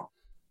brytekamp.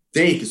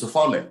 Det ikke så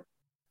farlig.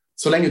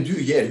 Så lenge du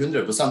gir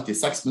 100% i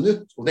 6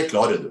 minutter, og det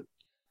klarer du,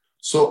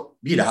 så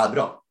blir det her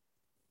bra.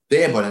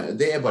 Det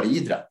bare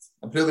idrett.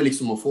 Jeg prøver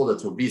liksom å få det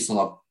til å bli sånn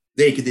at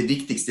det ikke det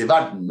viktigste i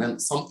verden, men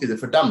samtidig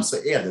for dem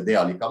så det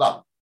allikevel.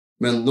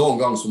 Men noen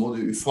ganger så må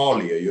du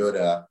ufarlige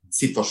gjøre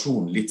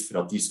situasjonen litt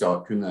for at de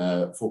skal kunne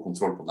få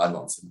kontroll på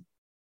nervene sine.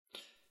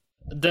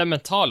 Det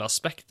mentale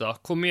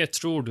aspektet, hvor mye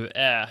tror du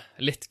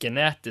litt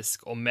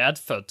genetisk og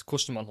medfødt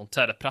hvordan man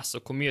håndterer press,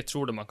 og hvor mye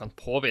tror du man kan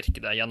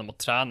påvirke det gjennom å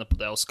trene på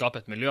det og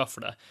skape et miljø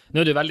for det?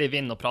 Nå det veldig i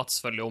vind å prate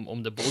selvfølgelig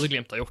om det Bodø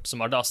Glimt har gjort,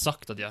 som har da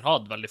sagt at de har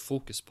hatt veldig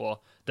fokus på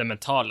det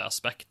mentale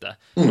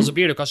aspektet. Og så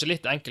blir det kanskje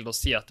litt enkelt å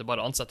si at det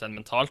bare ansetter en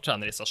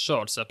mentaltrener i seg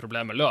selv, så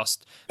problemet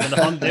løst.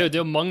 Men det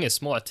jo mange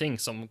små ting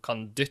som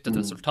kan dytte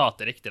et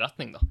resultat i riktig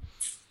retning da.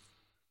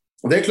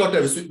 Og det klart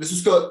det, hvis du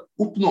skal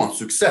oppnå en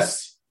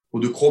suksess,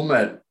 og du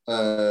kommer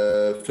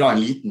fra en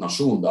liten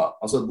nasjon da,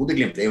 altså Bodø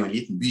Glimt jo en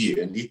liten by,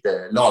 en lite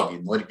lag i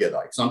Norge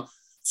da, ikke sant?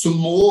 Så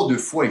må du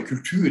få en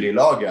kultur i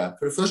laget.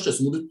 For det første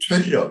så må du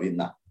tørre å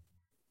vinne.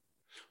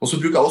 Og så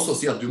bruker jeg også å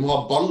si at du må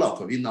ha baller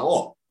til å vinne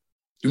også.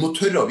 Du må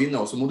tørre å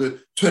vinne, og så må du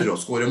tørre å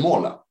skåre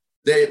målet.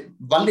 Det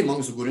veldig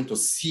mange som går rundt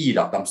og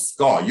sier at de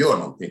skal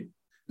gjøre noe.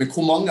 Men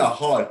hvor mange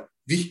har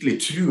virkelig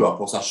trua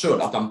på seg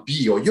selv at de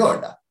blir å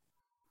gjøre det?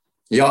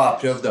 Ja,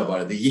 jeg prøvde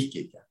bare, det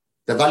gikk ikke.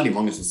 Det veldig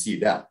mange som sier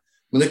det.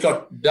 Men det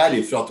klart,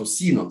 derifra til å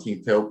si noe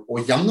til å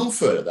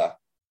gjennomføre det,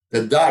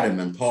 det der det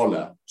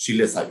mentale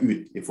skiller seg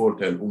ut i forhold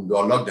til om du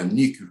har lagd en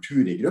ny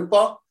kultur i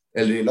gruppa,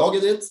 eller i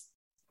laget ditt,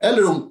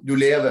 eller om du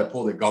lever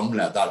på det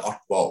gamle der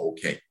alt var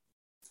ok.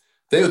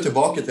 Det jo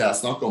tilbake til jeg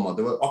snakket om at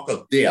det var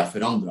akkurat det jeg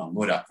forandret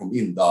når jeg kom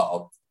inn da,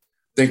 at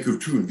den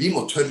kulturen, vi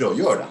må tørre å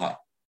gjøre det her.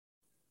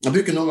 Jeg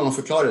bruker noen ganger å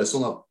forklare det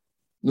sånn at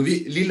når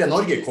lille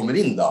Norge kommer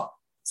inn da,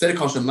 så det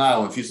kanskje meg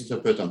og en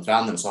fysioterapeut og en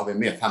trener, og så har vi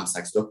med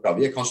 5-6 stykker.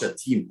 Vi kanskje et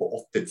team på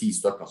 8-10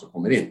 stykker som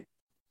kommer inn.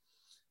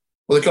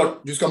 Og det klart,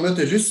 du skal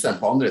møte russeren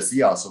på andre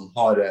siden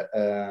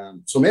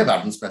som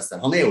verdensmester.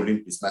 Han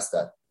olympisk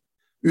mester.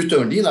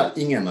 Utøveren din har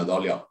ingen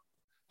medaljer.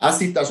 Jeg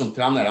sitter der som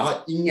trener, jeg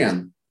har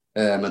ingen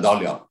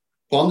medaljer.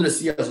 På andre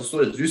siden så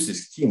står et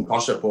russisk team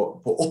kanskje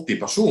på 80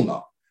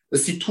 personer. Det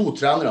sier 2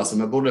 trenere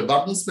som både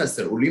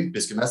verdensmester,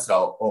 olympiske mestere,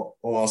 og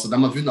altså, de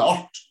har vunnet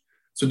alt.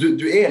 Så du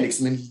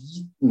liksom en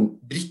liten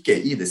brikke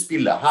i det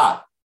spillet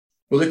her.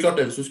 Og det klart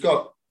at hvis du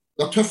skal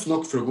være tøff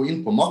nok for å gå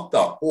inn på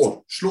matta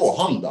og slå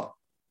han da,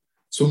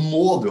 så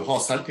må du ha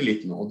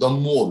selvtilliten, og da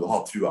må du ha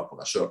trua på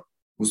deg selv.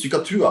 Hvis du ikke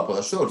har trua på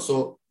deg selv, så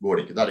går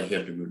det ikke. Det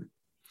helt umulig.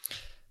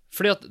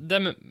 Fordi at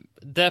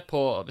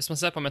hvis man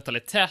ser på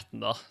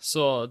mentaliteten da,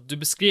 så du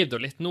beskriver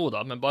det litt nå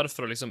da, men bare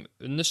for å liksom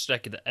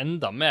understreke det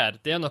enda mer,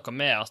 det noe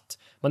med at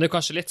man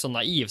kanskje litt sånn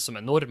naiv som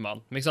en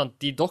nordmann, men ikke sant?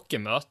 De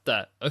dere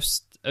møter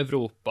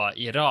Øst-Europa,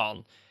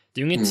 Iran,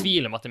 det jo ingen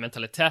tvil om at i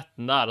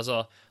mentaliteten der,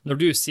 altså når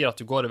du sier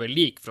at du går over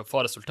lik for å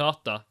få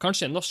resultater,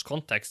 kanskje i en norsk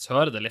kontekst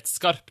hører det litt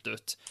skarpt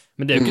ut,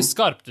 men det jo ikke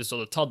skarpt hvis du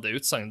hadde tatt det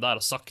utsagnet der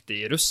og sagt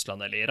det i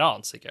Russland eller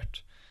Iran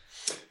sikkert.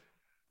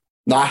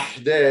 Nei,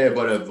 det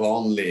bare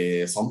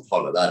vanlig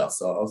samtale der,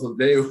 altså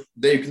det jo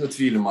ikke noe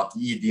tvil om at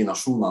i de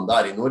nasjonene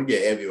der i Norge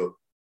vi jo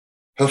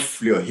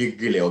høflige og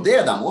hyggelige, og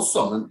det de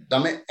også, men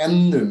de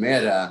enda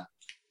mer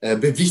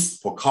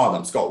bevisst på hva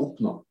de skal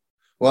oppnå.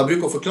 Og jeg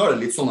bruker å forklare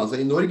litt sånn, altså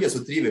i Norge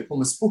så driver vi på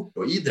med sport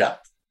og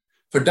idrett.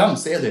 For dem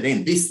så det ren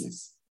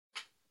business.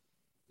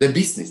 Det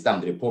business de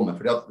driver på med,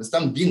 fordi at hvis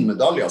de vinner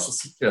medaljer, så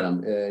sikrer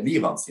de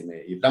livene sine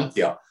i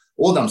fremtiden,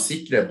 og de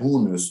sikrer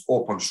bonus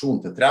og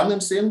pensjon til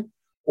treneren sin,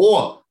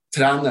 og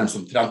treneren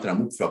som trente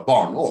dem opp fra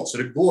barn også.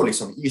 Så det går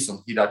liksom i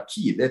sånn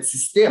hierarki. Det et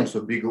system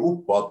som bygger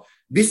opp på at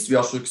hvis vi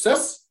har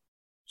suksess,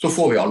 så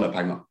får vi alle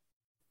penger.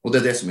 Og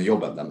det det som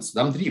jobben deres. Så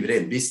de driver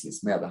ren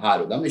business med det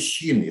her, og de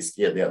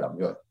kyniske i det de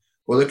gjør.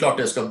 Og det klart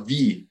det skal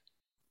vi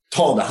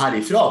ta det her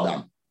ifra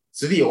dem,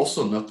 så vi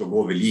også nødt til å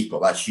gå ved like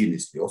og være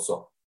kyniske også.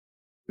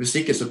 Hvis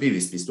ikke så blir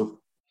vi spist opp.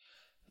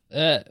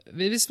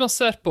 Hvis man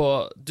ser på,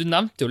 du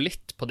nevnte jo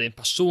litt på din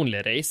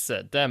personlige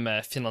reise, det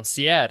med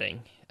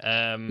finansiering.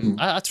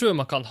 Jeg tror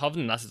man kan havne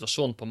i denne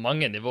situasjonen på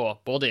mange nivå,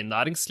 både i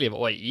næringsliv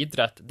og i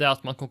idrett, det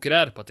at man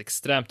konkurrerer på et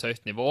ekstremt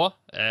høyt nivå,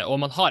 og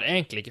man har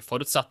egentlig ikke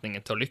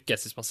forutsetningen til å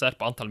lykkes hvis man ser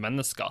på antall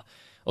mennesker.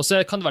 Og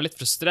så kan det være litt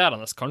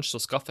frustrerende kanskje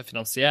å skaffe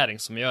finansiering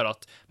som gjør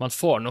at man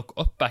får nok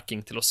oppbacking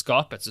til å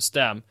skape et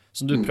system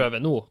som du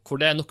prøver nå, hvor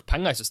det nok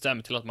penger i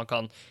systemet til at man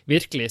kan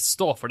virkelig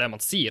stå for det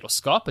man sier og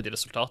skape de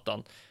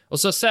resultatene.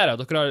 Og så ser jeg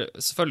at dere har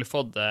selvfølgelig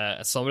fått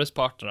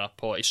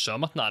samarbeidspartnere i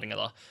sjømatnæringen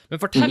da.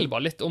 Men fortell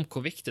bare litt om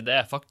hvor viktig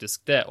det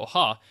faktisk det å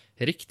ha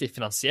riktig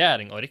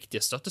finansiering og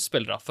riktige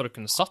støttespillere for å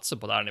kunne satse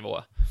på det her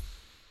nivået.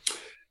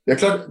 Ja,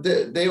 klart,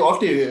 det jo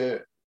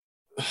alltid,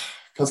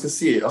 hva skal jeg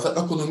si, altså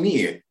økonomi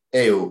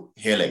jo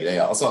hele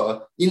greia.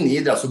 Altså, innen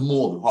idrett så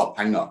må du ha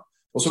penger.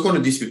 Og så kan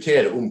du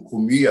diskutere om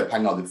hvor mye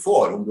penger du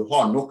får, om du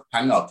har nok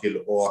penger til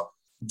å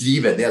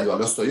drive det du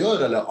har lyst til å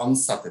gjøre, eller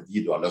ansette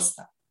de du har lyst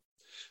til.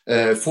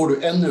 Får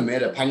du enda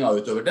mer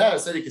penger utover det,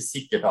 så det ikke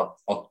sikkert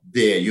at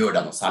det gjør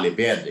deg noe særlig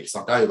bedre. Ikke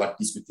sant? Det har jo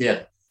vært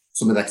diskutert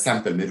som et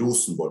eksempel med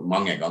Rosenborg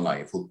mange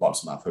ganger i fotball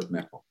som jeg har følt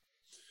med på.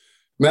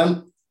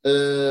 Men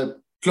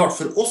klart,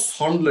 for oss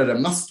handler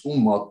det mest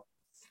om at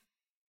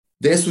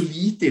det så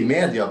lite i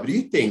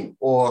mediebryting,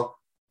 og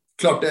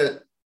klart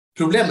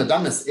problemet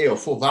deres å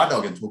få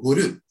hverdagen til å gå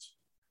rundt,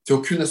 til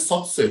å kunne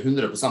satse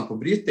 100% på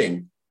bryting,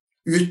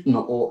 uten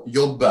å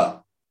jobbe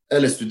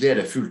eller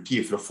studere full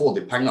tid for å få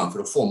de pengene,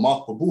 for å få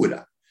mat på bordet.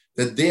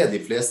 Det det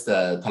de fleste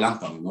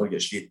talentene i Norge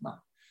sliter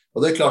med.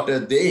 Og det klart,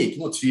 det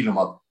ikke noe tvil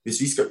om at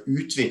hvis vi skal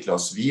utvikle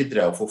oss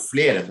videre og få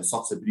flere til å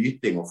satse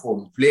bryting, og få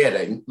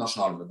flere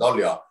internasjonale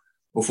medaljer,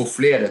 og få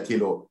flere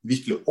til å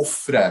virkelig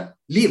offre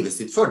livet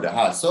sitt for det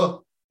her,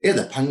 så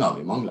det penger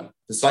vi mangler.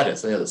 Dessverre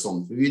så det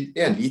sånn, for vi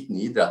en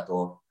liten idrett,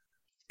 og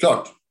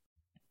klart,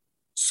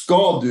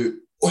 skal du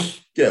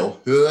orke å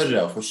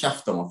høre og få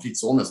kjeft om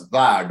Fritz Aanes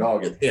hver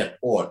dag et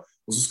helt år,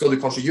 og så skal du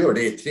kanskje gjøre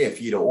det i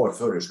 3-4 år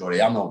før du slår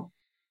igjennom.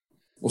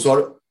 Og så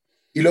har du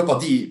i løpet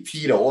av de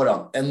 4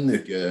 årene enda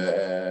ikke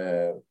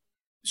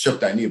kjøpt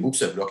deg en ny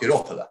bukse, for du har ikke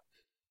råd til det.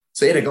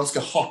 Så det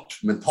ganske hardt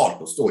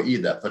mentalt å stå i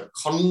det, for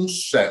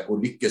kanskje å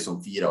lykkes om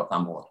 4 og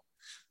 5 år.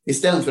 I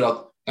stedet for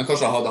at jeg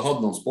kanskje hadde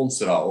hatt noen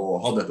sponsorer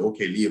og hadde et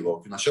ok liv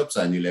og kunne kjøpt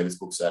seg en ny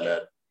Levi's-bukse,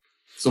 eller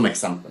som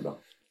eksempel da.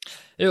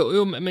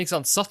 Jo, men ikke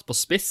sant, satt på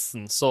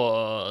spissen, så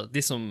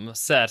de som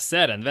ser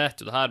serien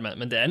vet jo det her,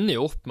 men det ender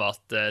jo opp med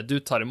at du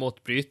tar imot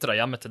brytere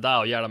hjemme til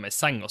deg og gjør dem i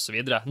seng og så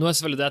videre. Nå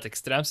selvfølgelig det et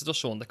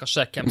ekstremsituasjon, det kan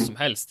skje hvem som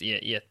helst i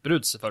et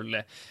brudd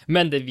selvfølgelig,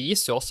 men det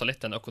viser jo også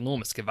litt den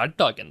økonomiske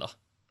hverdagen da.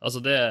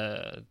 Altså det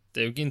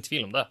jo ingen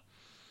tvil om det.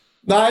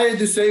 Nei,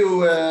 du ser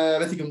jo, jeg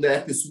vet ikke om det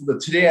episode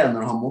 3,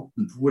 når han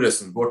Morten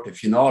Thoresen går til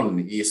finalen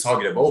i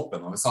Zagreb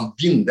Open, og hvis han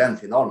vinner den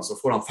finalen, så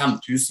får han 5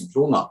 000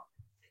 kroner.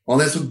 Og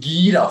han så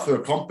gira før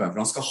kampen,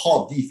 for han skal ha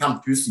de 5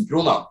 000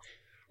 kroner.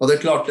 Og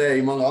det klart,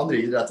 i mange andre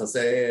idretter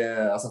så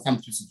altså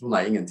 5 000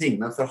 kroner ingenting,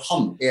 men for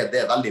han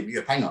det veldig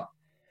mye penger.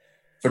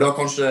 For da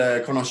kanskje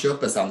kan han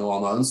kjøpe seg noe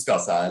han har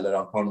ønsket seg, eller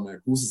han kan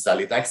kose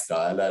seg litt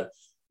ekstra,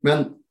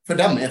 men for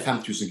dem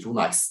 5 000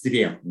 kroner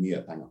ekstremt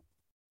mye penger.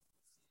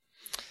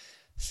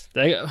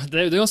 Det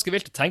er ganske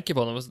vilt å tenke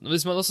på,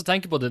 hvis man også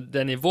tenker på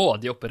det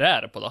nivået de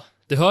opererer på da.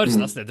 Det høres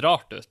nesten litt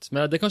rart ut,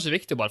 men det kanskje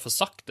viktig å bare få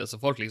sagt det, så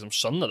folk liksom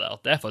skjønner det,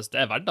 at det faktisk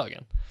det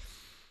hverdagen.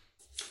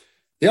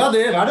 Ja,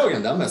 det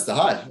hverdagen deres det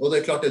her, og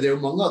det klart det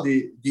jo mange av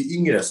de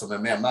yngre som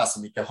med meg,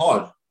 som ikke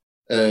har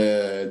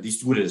de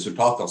store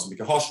resultatene, som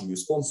ikke har så mye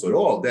sponsor,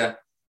 og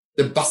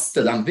det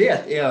beste de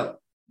vet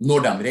når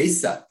de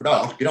reiser, for da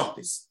alt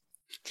gratis.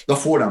 Da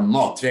får de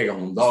mat 3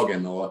 ganger om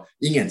dagen, og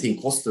ingenting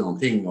koster noen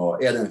ting,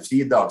 og det en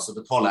fridag, så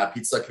betaler jeg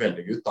pizzakveld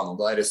til guttene,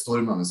 og da det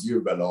stormende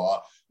jubel,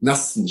 og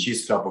nesten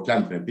kyssklapp og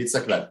klem for en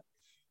pizzakveld.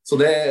 Så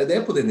det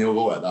på det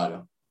nivået der,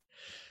 ja.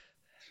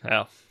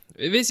 Ja.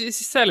 Hvis vi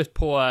ser litt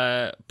på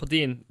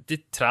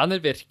ditt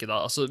trenervirke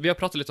da, altså vi har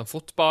pratet litt om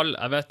fotball,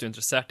 jeg vet du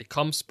interessert i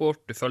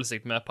kampsport, du følger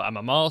sikkert med på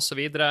MMA og så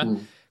videre.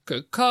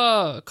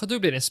 Hva du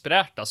blir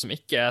inspirert av som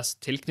ikke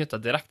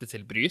tilknyttet direkte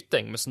til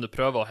bryting, men som du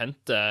prøver å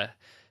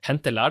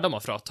hente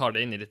lærdommer fra og tar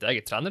det inn i ditt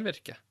eget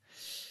trenervirke?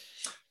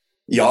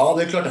 Ja,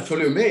 det klart jeg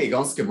følger jo med i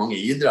ganske mange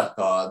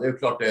idretter. Det jo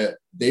klart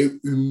det jo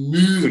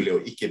umulig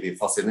å ikke bli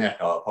fascinert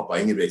av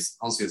pappa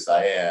Ingebrigtsen. Han synes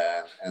jeg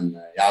en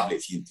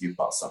jævlig fin type,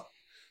 altså.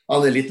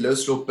 Han litt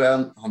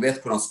løssluppen, han vet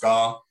hvor han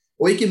skal,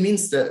 og ikke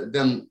minst du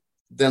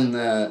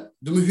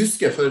må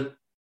huske for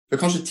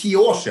kanskje 10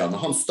 år siden,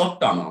 når han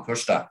startet med han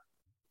første,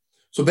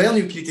 så ble han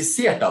jo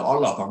kritisert av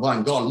alle at han var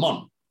en gal mann.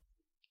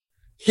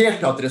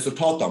 Helt til at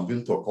resultatene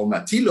begynte å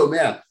komme. Til og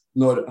med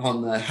når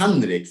han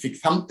Henrik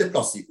fikk 5.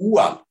 plass i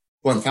OL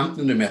på en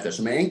 1500 meter,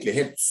 som egentlig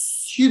helt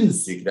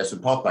sinnssyke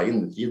resultater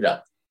innen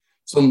idrett,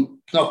 som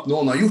knapt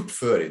noen har gjort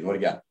før i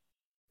Norge.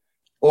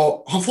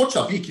 Og han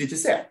fortsatt blir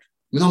kritisert.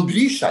 Men han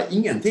bryr seg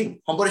ingenting.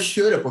 Han bare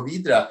kjører på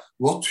videre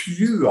og har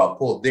trua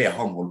på det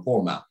han holder på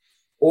med.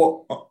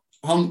 Og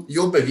han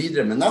jobber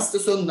videre med neste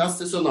sønn,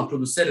 han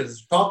produserer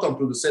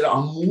resultater,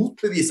 han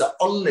motbeviser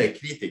alle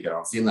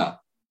kritikerne sine.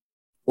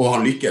 Og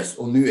han lykkes,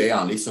 og nå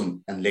han liksom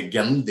en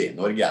legende i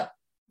Norge.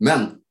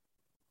 Men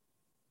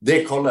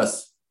det kalles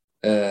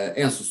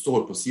en som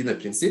står på sine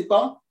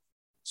prinsipper,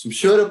 som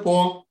kjører på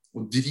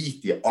og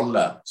driter i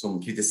alle som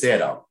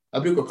kritiserer ham.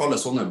 Jeg bruker å kalle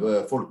sånne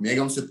folk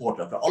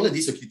Megan-supportere, for alle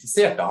de som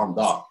kritiserte han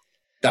da,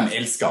 de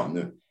elsker han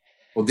nå.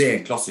 Og det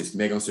en klassisk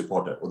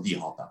Megan-supporter, og de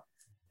hater.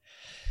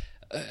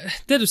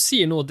 Det du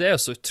sier nå, det jo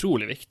så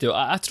utrolig viktig, og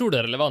jeg tror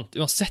det relevant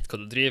uansett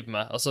hva du driver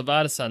med, altså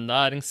være seg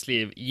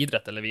næringsliv,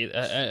 idrett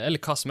eller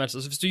hva som helst.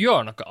 Altså, hvis du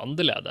gjør noe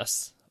annerledes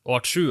og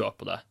har trua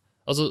på det,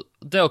 altså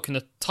det å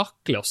kunne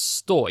takle og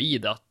stå i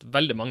det at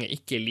veldig mange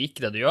ikke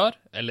liker det du gjør,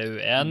 eller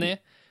er uenig,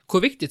 hvor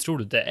viktig tror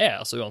du det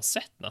altså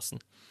uansett nesten?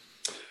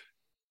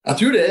 Jeg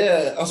tror det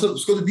altså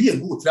skal du bli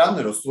en god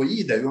trener og stå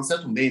i det,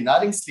 uansett om det i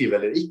næringsliv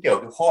eller ikke,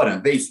 og du har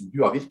en vei som du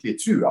har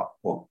virkelig trua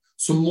på,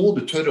 så må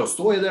du tørre å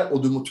stå i det,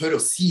 og du må tørre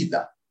å si det.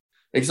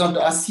 Ikke sant?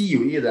 Jeg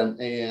sier jo i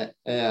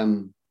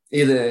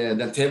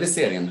den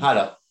TV-serien her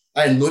at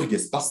jeg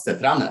Norges beste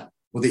trener,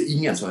 og det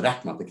ingen som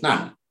rekker meg til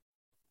knærne.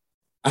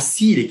 Jeg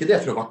sier ikke det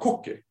for å være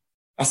cocky.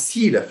 Jeg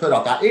sier det for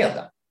at jeg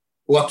det,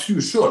 og jeg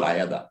tror selv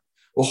jeg det.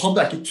 Og hadde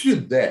jeg ikke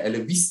trodd det,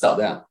 eller visste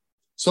det,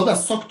 så hadde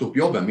jeg sagt opp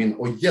jobben min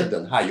og gitt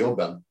denne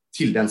jobben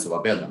til den som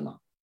var bedre enn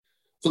meg.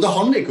 Så det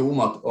handler ikke om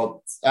at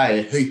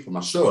jeg høy på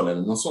meg selv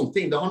eller noen sånne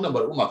ting. Det handler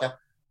bare om at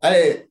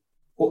jeg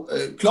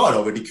klar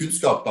over de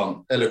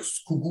kunnskapene, eller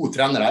hvor god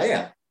trener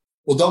jeg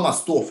Og da må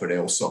jeg stå for det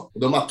også. Og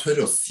da må jeg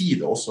tørre å si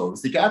det også.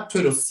 Hvis ikke jeg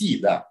tør å si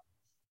det,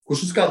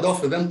 hvordan skal jeg da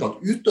forvente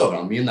at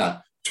utøverne mine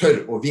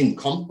tør å vinne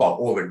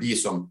kamper over de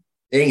som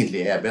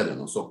egentlig bedre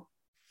enn oss?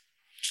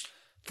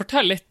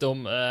 Fortell litt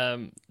om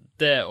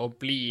det å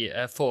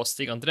få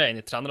Stig André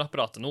inn i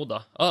trenerapparatet nå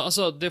da.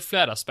 Altså, det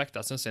flere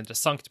aspekter jeg synes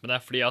interessant med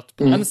det, fordi at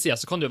på den ene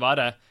siden så kan du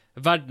være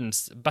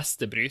verdens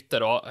beste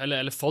bryter,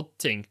 eller fått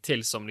ting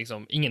til som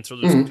liksom ingen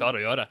trodde du skulle klare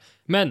å gjøre.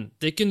 Men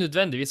det ikke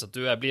nødvendigvis at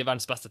du blir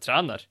verdens beste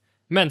trener.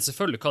 Men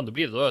selvfølgelig kan du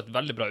bli det, da et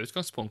veldig bra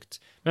utgangspunkt.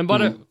 Men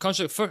bare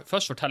kanskje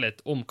først fortelle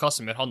litt om hva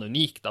som gjør han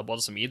unik da,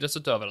 både som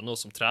idrettsutøver og nå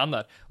som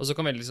trener, og så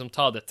kan vi liksom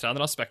ta det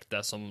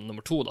treneraspektet som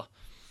nummer 2 da.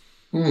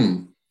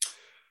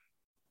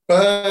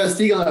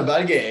 Stig André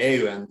Berge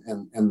jo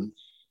en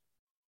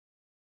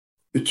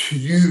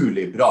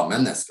utrolig bra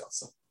menneske,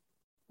 altså.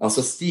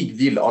 Altså Stig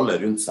vil alle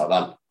rundt seg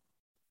vel.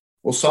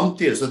 Og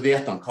samtidig så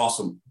vet han hva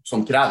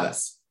som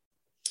kreves.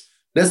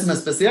 Det som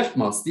spesielt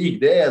med Stig,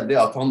 det det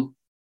at han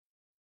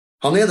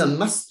den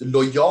mest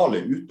lojale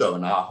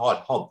utøveren jeg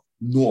har hatt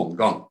noen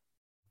gang.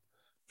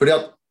 Fordi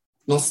at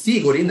når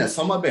Stig går inn i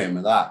samarbeid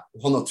med deg,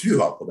 og han har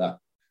trua på det,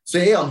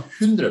 så han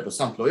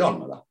 100% lojal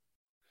med deg.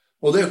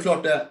 Og det jo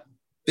klart,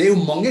 det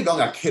jo mange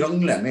ganger jeg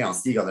krangler med han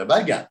Stig André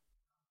Berge.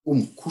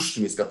 om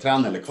hvordan vi skal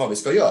trene eller hva vi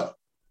skal gjøre.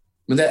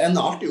 Men det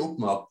ender alltid opp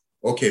med at,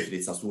 ok,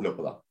 Fritz, jeg stoler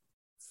på deg.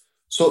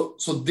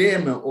 Så det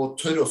med å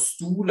tørre å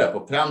stole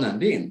på treneren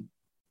din,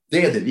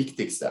 det er det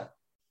viktigste.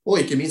 Og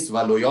ikke minst å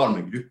være lojal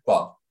med gruppa.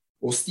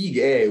 Og Stig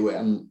er jo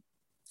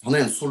han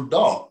er en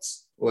soldat,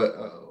 og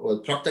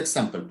et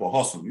prakteksempel på å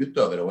ha som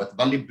utøver, og et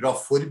veldig bra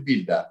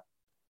forbilde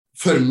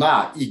for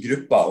meg i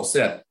gruppa, og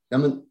se, ja,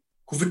 men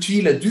hvorfor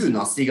tviler du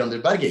når Stig André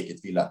Berge ikke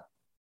tviler?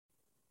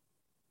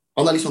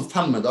 Han har liksom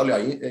 5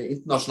 medaljer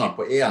internasjonalt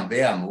på EM,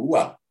 VM og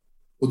OL,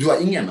 og du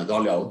har ingen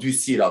medaljer, og du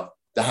sier at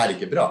det her er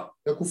ikke bra.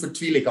 Ja, hvorfor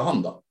tviler ikke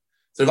han da?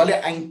 Så det er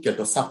veldig enkelt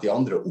å sette de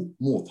andre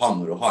opp mot han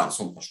når du har en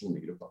sånn person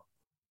i gruppa.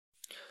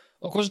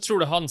 Og hvordan tror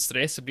du hans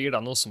reise blir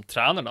da nå som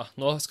trener da?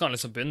 Nå skal han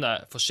liksom begynne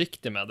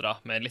forsiktig med det,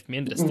 med litt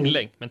mindre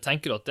stilling, men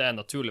tenker du at det er en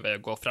naturlig vei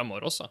å gå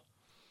fremover også?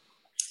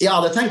 Ja,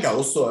 det tenker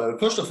jeg også.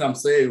 Først og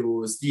fremst er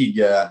jo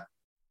Stig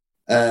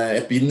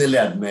et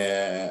bindeledd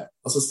med...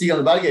 Altså Stig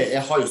André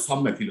Berge har jo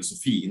samme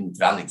filosofi innen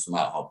trening som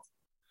jeg har hatt.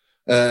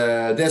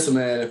 Det som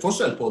er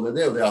forskjell på det,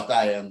 det er jo det at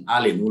jeg er en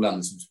ærlig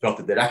nordlending som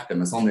prater direkte,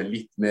 mens han er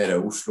litt mer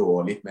Oslo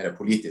og litt mer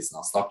politisk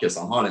når han snakker,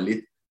 så han har en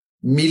litt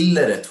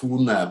mildere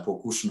tone på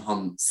hvordan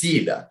han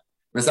sier det.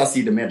 Mens jeg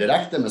sier det mer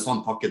direkte, mens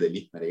han pakker det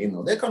litt mer inn,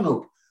 og det kan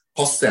nok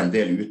passe en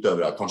del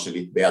utøvere kanskje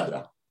litt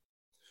bedre.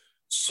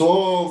 Så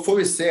får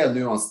vi se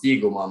nå han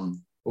Stig om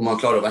han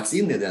klarer å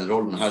vekse inn i den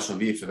rollen her som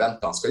vi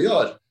forventer han skal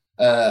gjøre.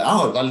 Jeg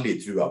har veldig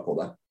trua på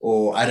det,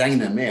 og jeg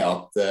regner med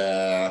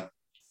at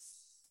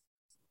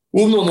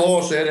om noen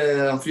år så er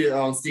det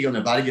han Stig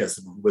André Berge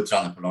som er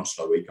hovedtrener på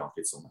landslaget, og ikke han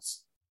Fritz Aanes.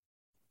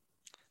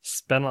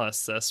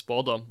 Spennende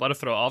spådom. Bare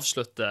for å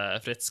avslutte,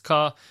 Fritz,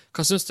 hva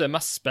synes du er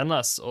mest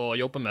spennende å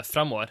jobbe med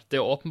fremover? Det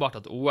er jo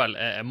åpenbart at OL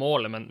er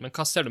målet, men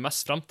hva ser du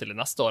mest frem til de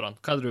neste årene?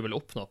 Hva er det du vil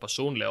oppnå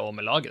personlig og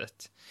med laget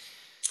ditt?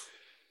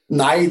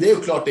 Nei, det er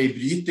jo klart det i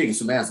bryting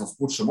som er en sånn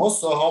sport som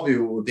oss, så har vi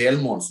jo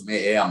delmål som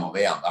er EM og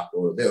VM hvert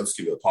år, og det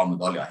ønsker vi å ta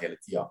medaljer hele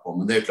tiden på.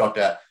 Men det er jo klart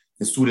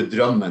den store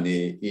drømmen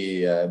i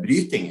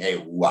bryting er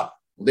jo OL,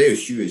 og det er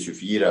jo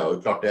 2024, og det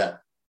er klart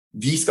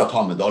vi skal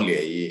ta medalje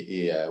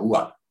i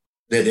OL.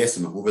 Det er det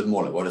som er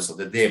hovedmålet vårt, så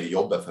det er det vi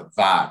jobber for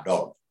hver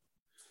dag.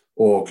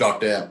 Og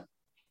klart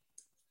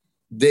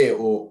det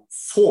å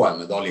få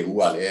en medalje i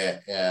OL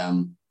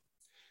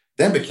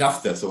det er en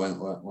bekreftelse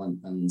og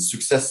en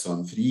suksess og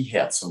en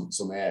frihet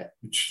som er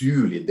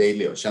utrolig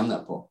deilig å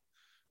kjenne på.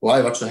 Og jeg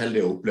har vært så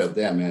heldig å oppleve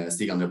det med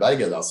Stig André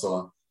Berge, da,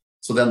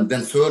 så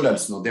den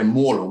følelsen og det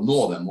målet å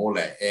nå det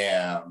målet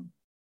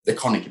det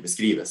kan ikke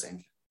beskrives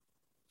egentlig.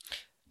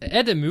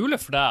 Er det mulig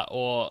for deg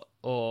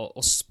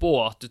å spå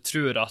at du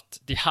tror at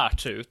de her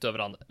 3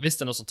 utøverne, hvis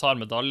det er noen som tar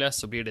medalje,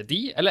 så blir det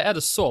de? Eller er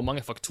det så mange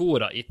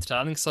faktorer i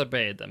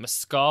treningsarbeidet, med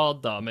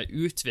skader, med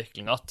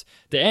utvikling, at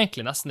det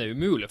egentlig nesten er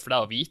umulig for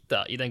deg å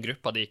vite i den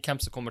gruppa di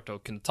hvem som kommer til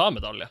å kunne ta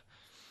medalje?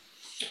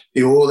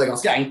 Jo, det er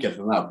ganske enkelt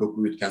for meg å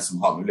plukke ut hvem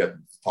som har muligheten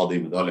til å ta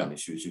de medaljene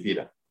i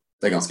 2024.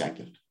 Det er ganske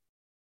enkelt.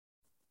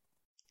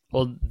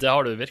 Og det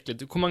har du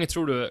virkelig. Hvor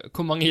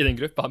mange i den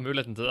gruppa har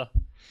muligheten til det?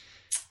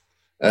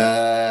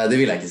 Det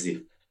vil jeg ikke si.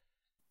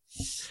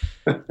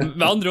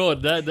 Med andre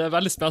ord, det er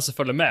veldig spennende å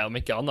følge med, om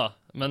ikke annet.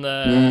 Men,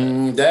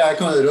 jeg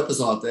kan røpe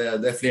sånn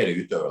at det er flere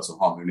utøvere som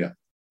har mulighet.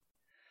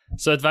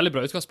 Så et veldig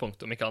bra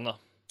utgangspunkt, om ikke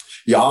annet.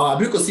 Ja, jeg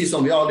bruker å si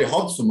sånn, vi har aldri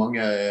hatt så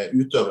mange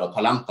utøvere og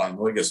talenter i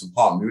Norge som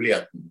har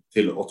muligheten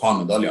til å ta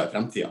medaljer i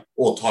fremtiden,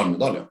 og tar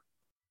medaljer.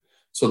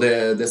 Så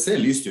det ser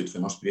lyst ut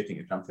for norsk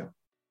bryting i fremtiden.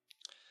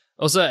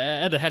 Og så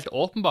er det helt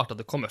åpenbart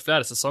at det kommer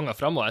flere sesonger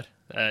fremover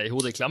i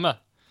hodet i klemme.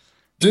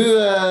 Du,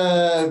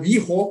 vi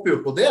håper jo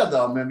på det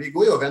da, men vi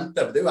går jo og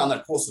venter, det er jo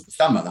NRK som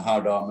bestemmer det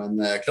her da, men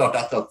klart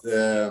etter at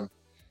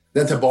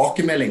den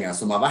tilbakemeldingen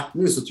som har vært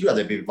nå, så tror jeg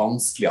det blir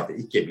vanskelig at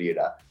det ikke blir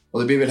det. Og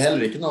det blir vel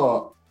heller ikke noe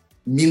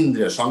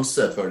mindre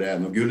sjanse for det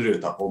når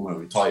gullruta kommer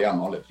og vi tar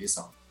igjen alle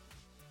prisene.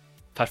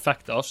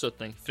 Perfekt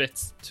avslutning.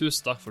 Fritz,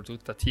 tusen takk for at du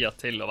tok deg tida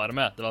til å være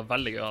med. Det var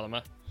veldig gøy å ha deg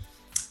med.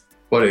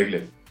 Bare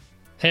hyggelig.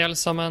 Hei alle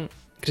sammen,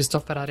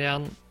 Kristoffer her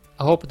igjen.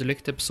 Jeg håper du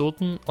likte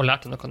episoden og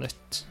lærte noe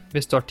nytt.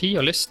 Hvis du har tid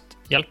og lyst,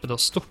 hjelper det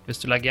oss stort hvis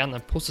du legger igjen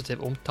en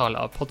positiv omtale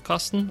av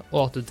podcasten,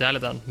 og at du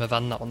deler den med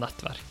venner og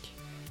nettverk.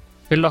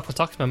 Vil du ha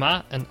kontakt med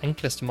meg, den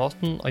enkleste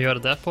måten å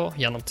gjøre det på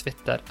gjennom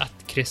Twitter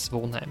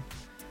 @ChrisVonheim.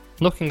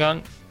 Nok en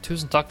gang,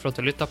 tusen takk for at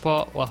du lyttet på,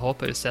 og jeg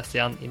håper vi ses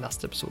igjen i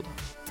neste episode.